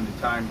when the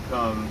time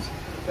comes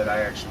that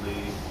I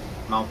actually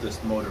mount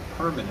this motor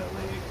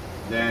permanently,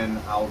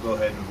 then I'll go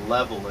ahead and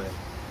level it,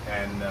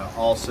 and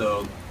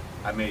also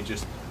I may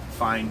just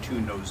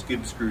fine-tune those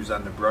Gibbs screws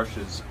on the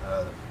brushes.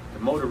 The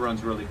motor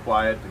runs really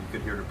quiet, but you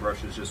could hear the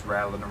brushes just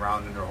rattling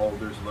around in their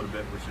holders a little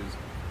bit, which is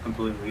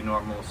completely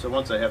normal. So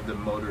once I have the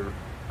motor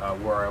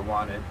where I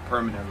want it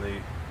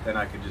permanently, then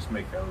I could just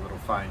make a little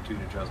fine-tune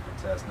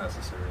adjustments as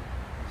necessary.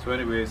 So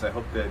anyways, I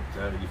hope that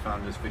you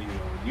found this video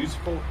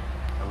useful,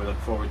 and we look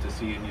forward to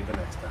seeing you the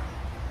next time.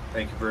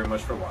 Thank you very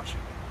much for watching.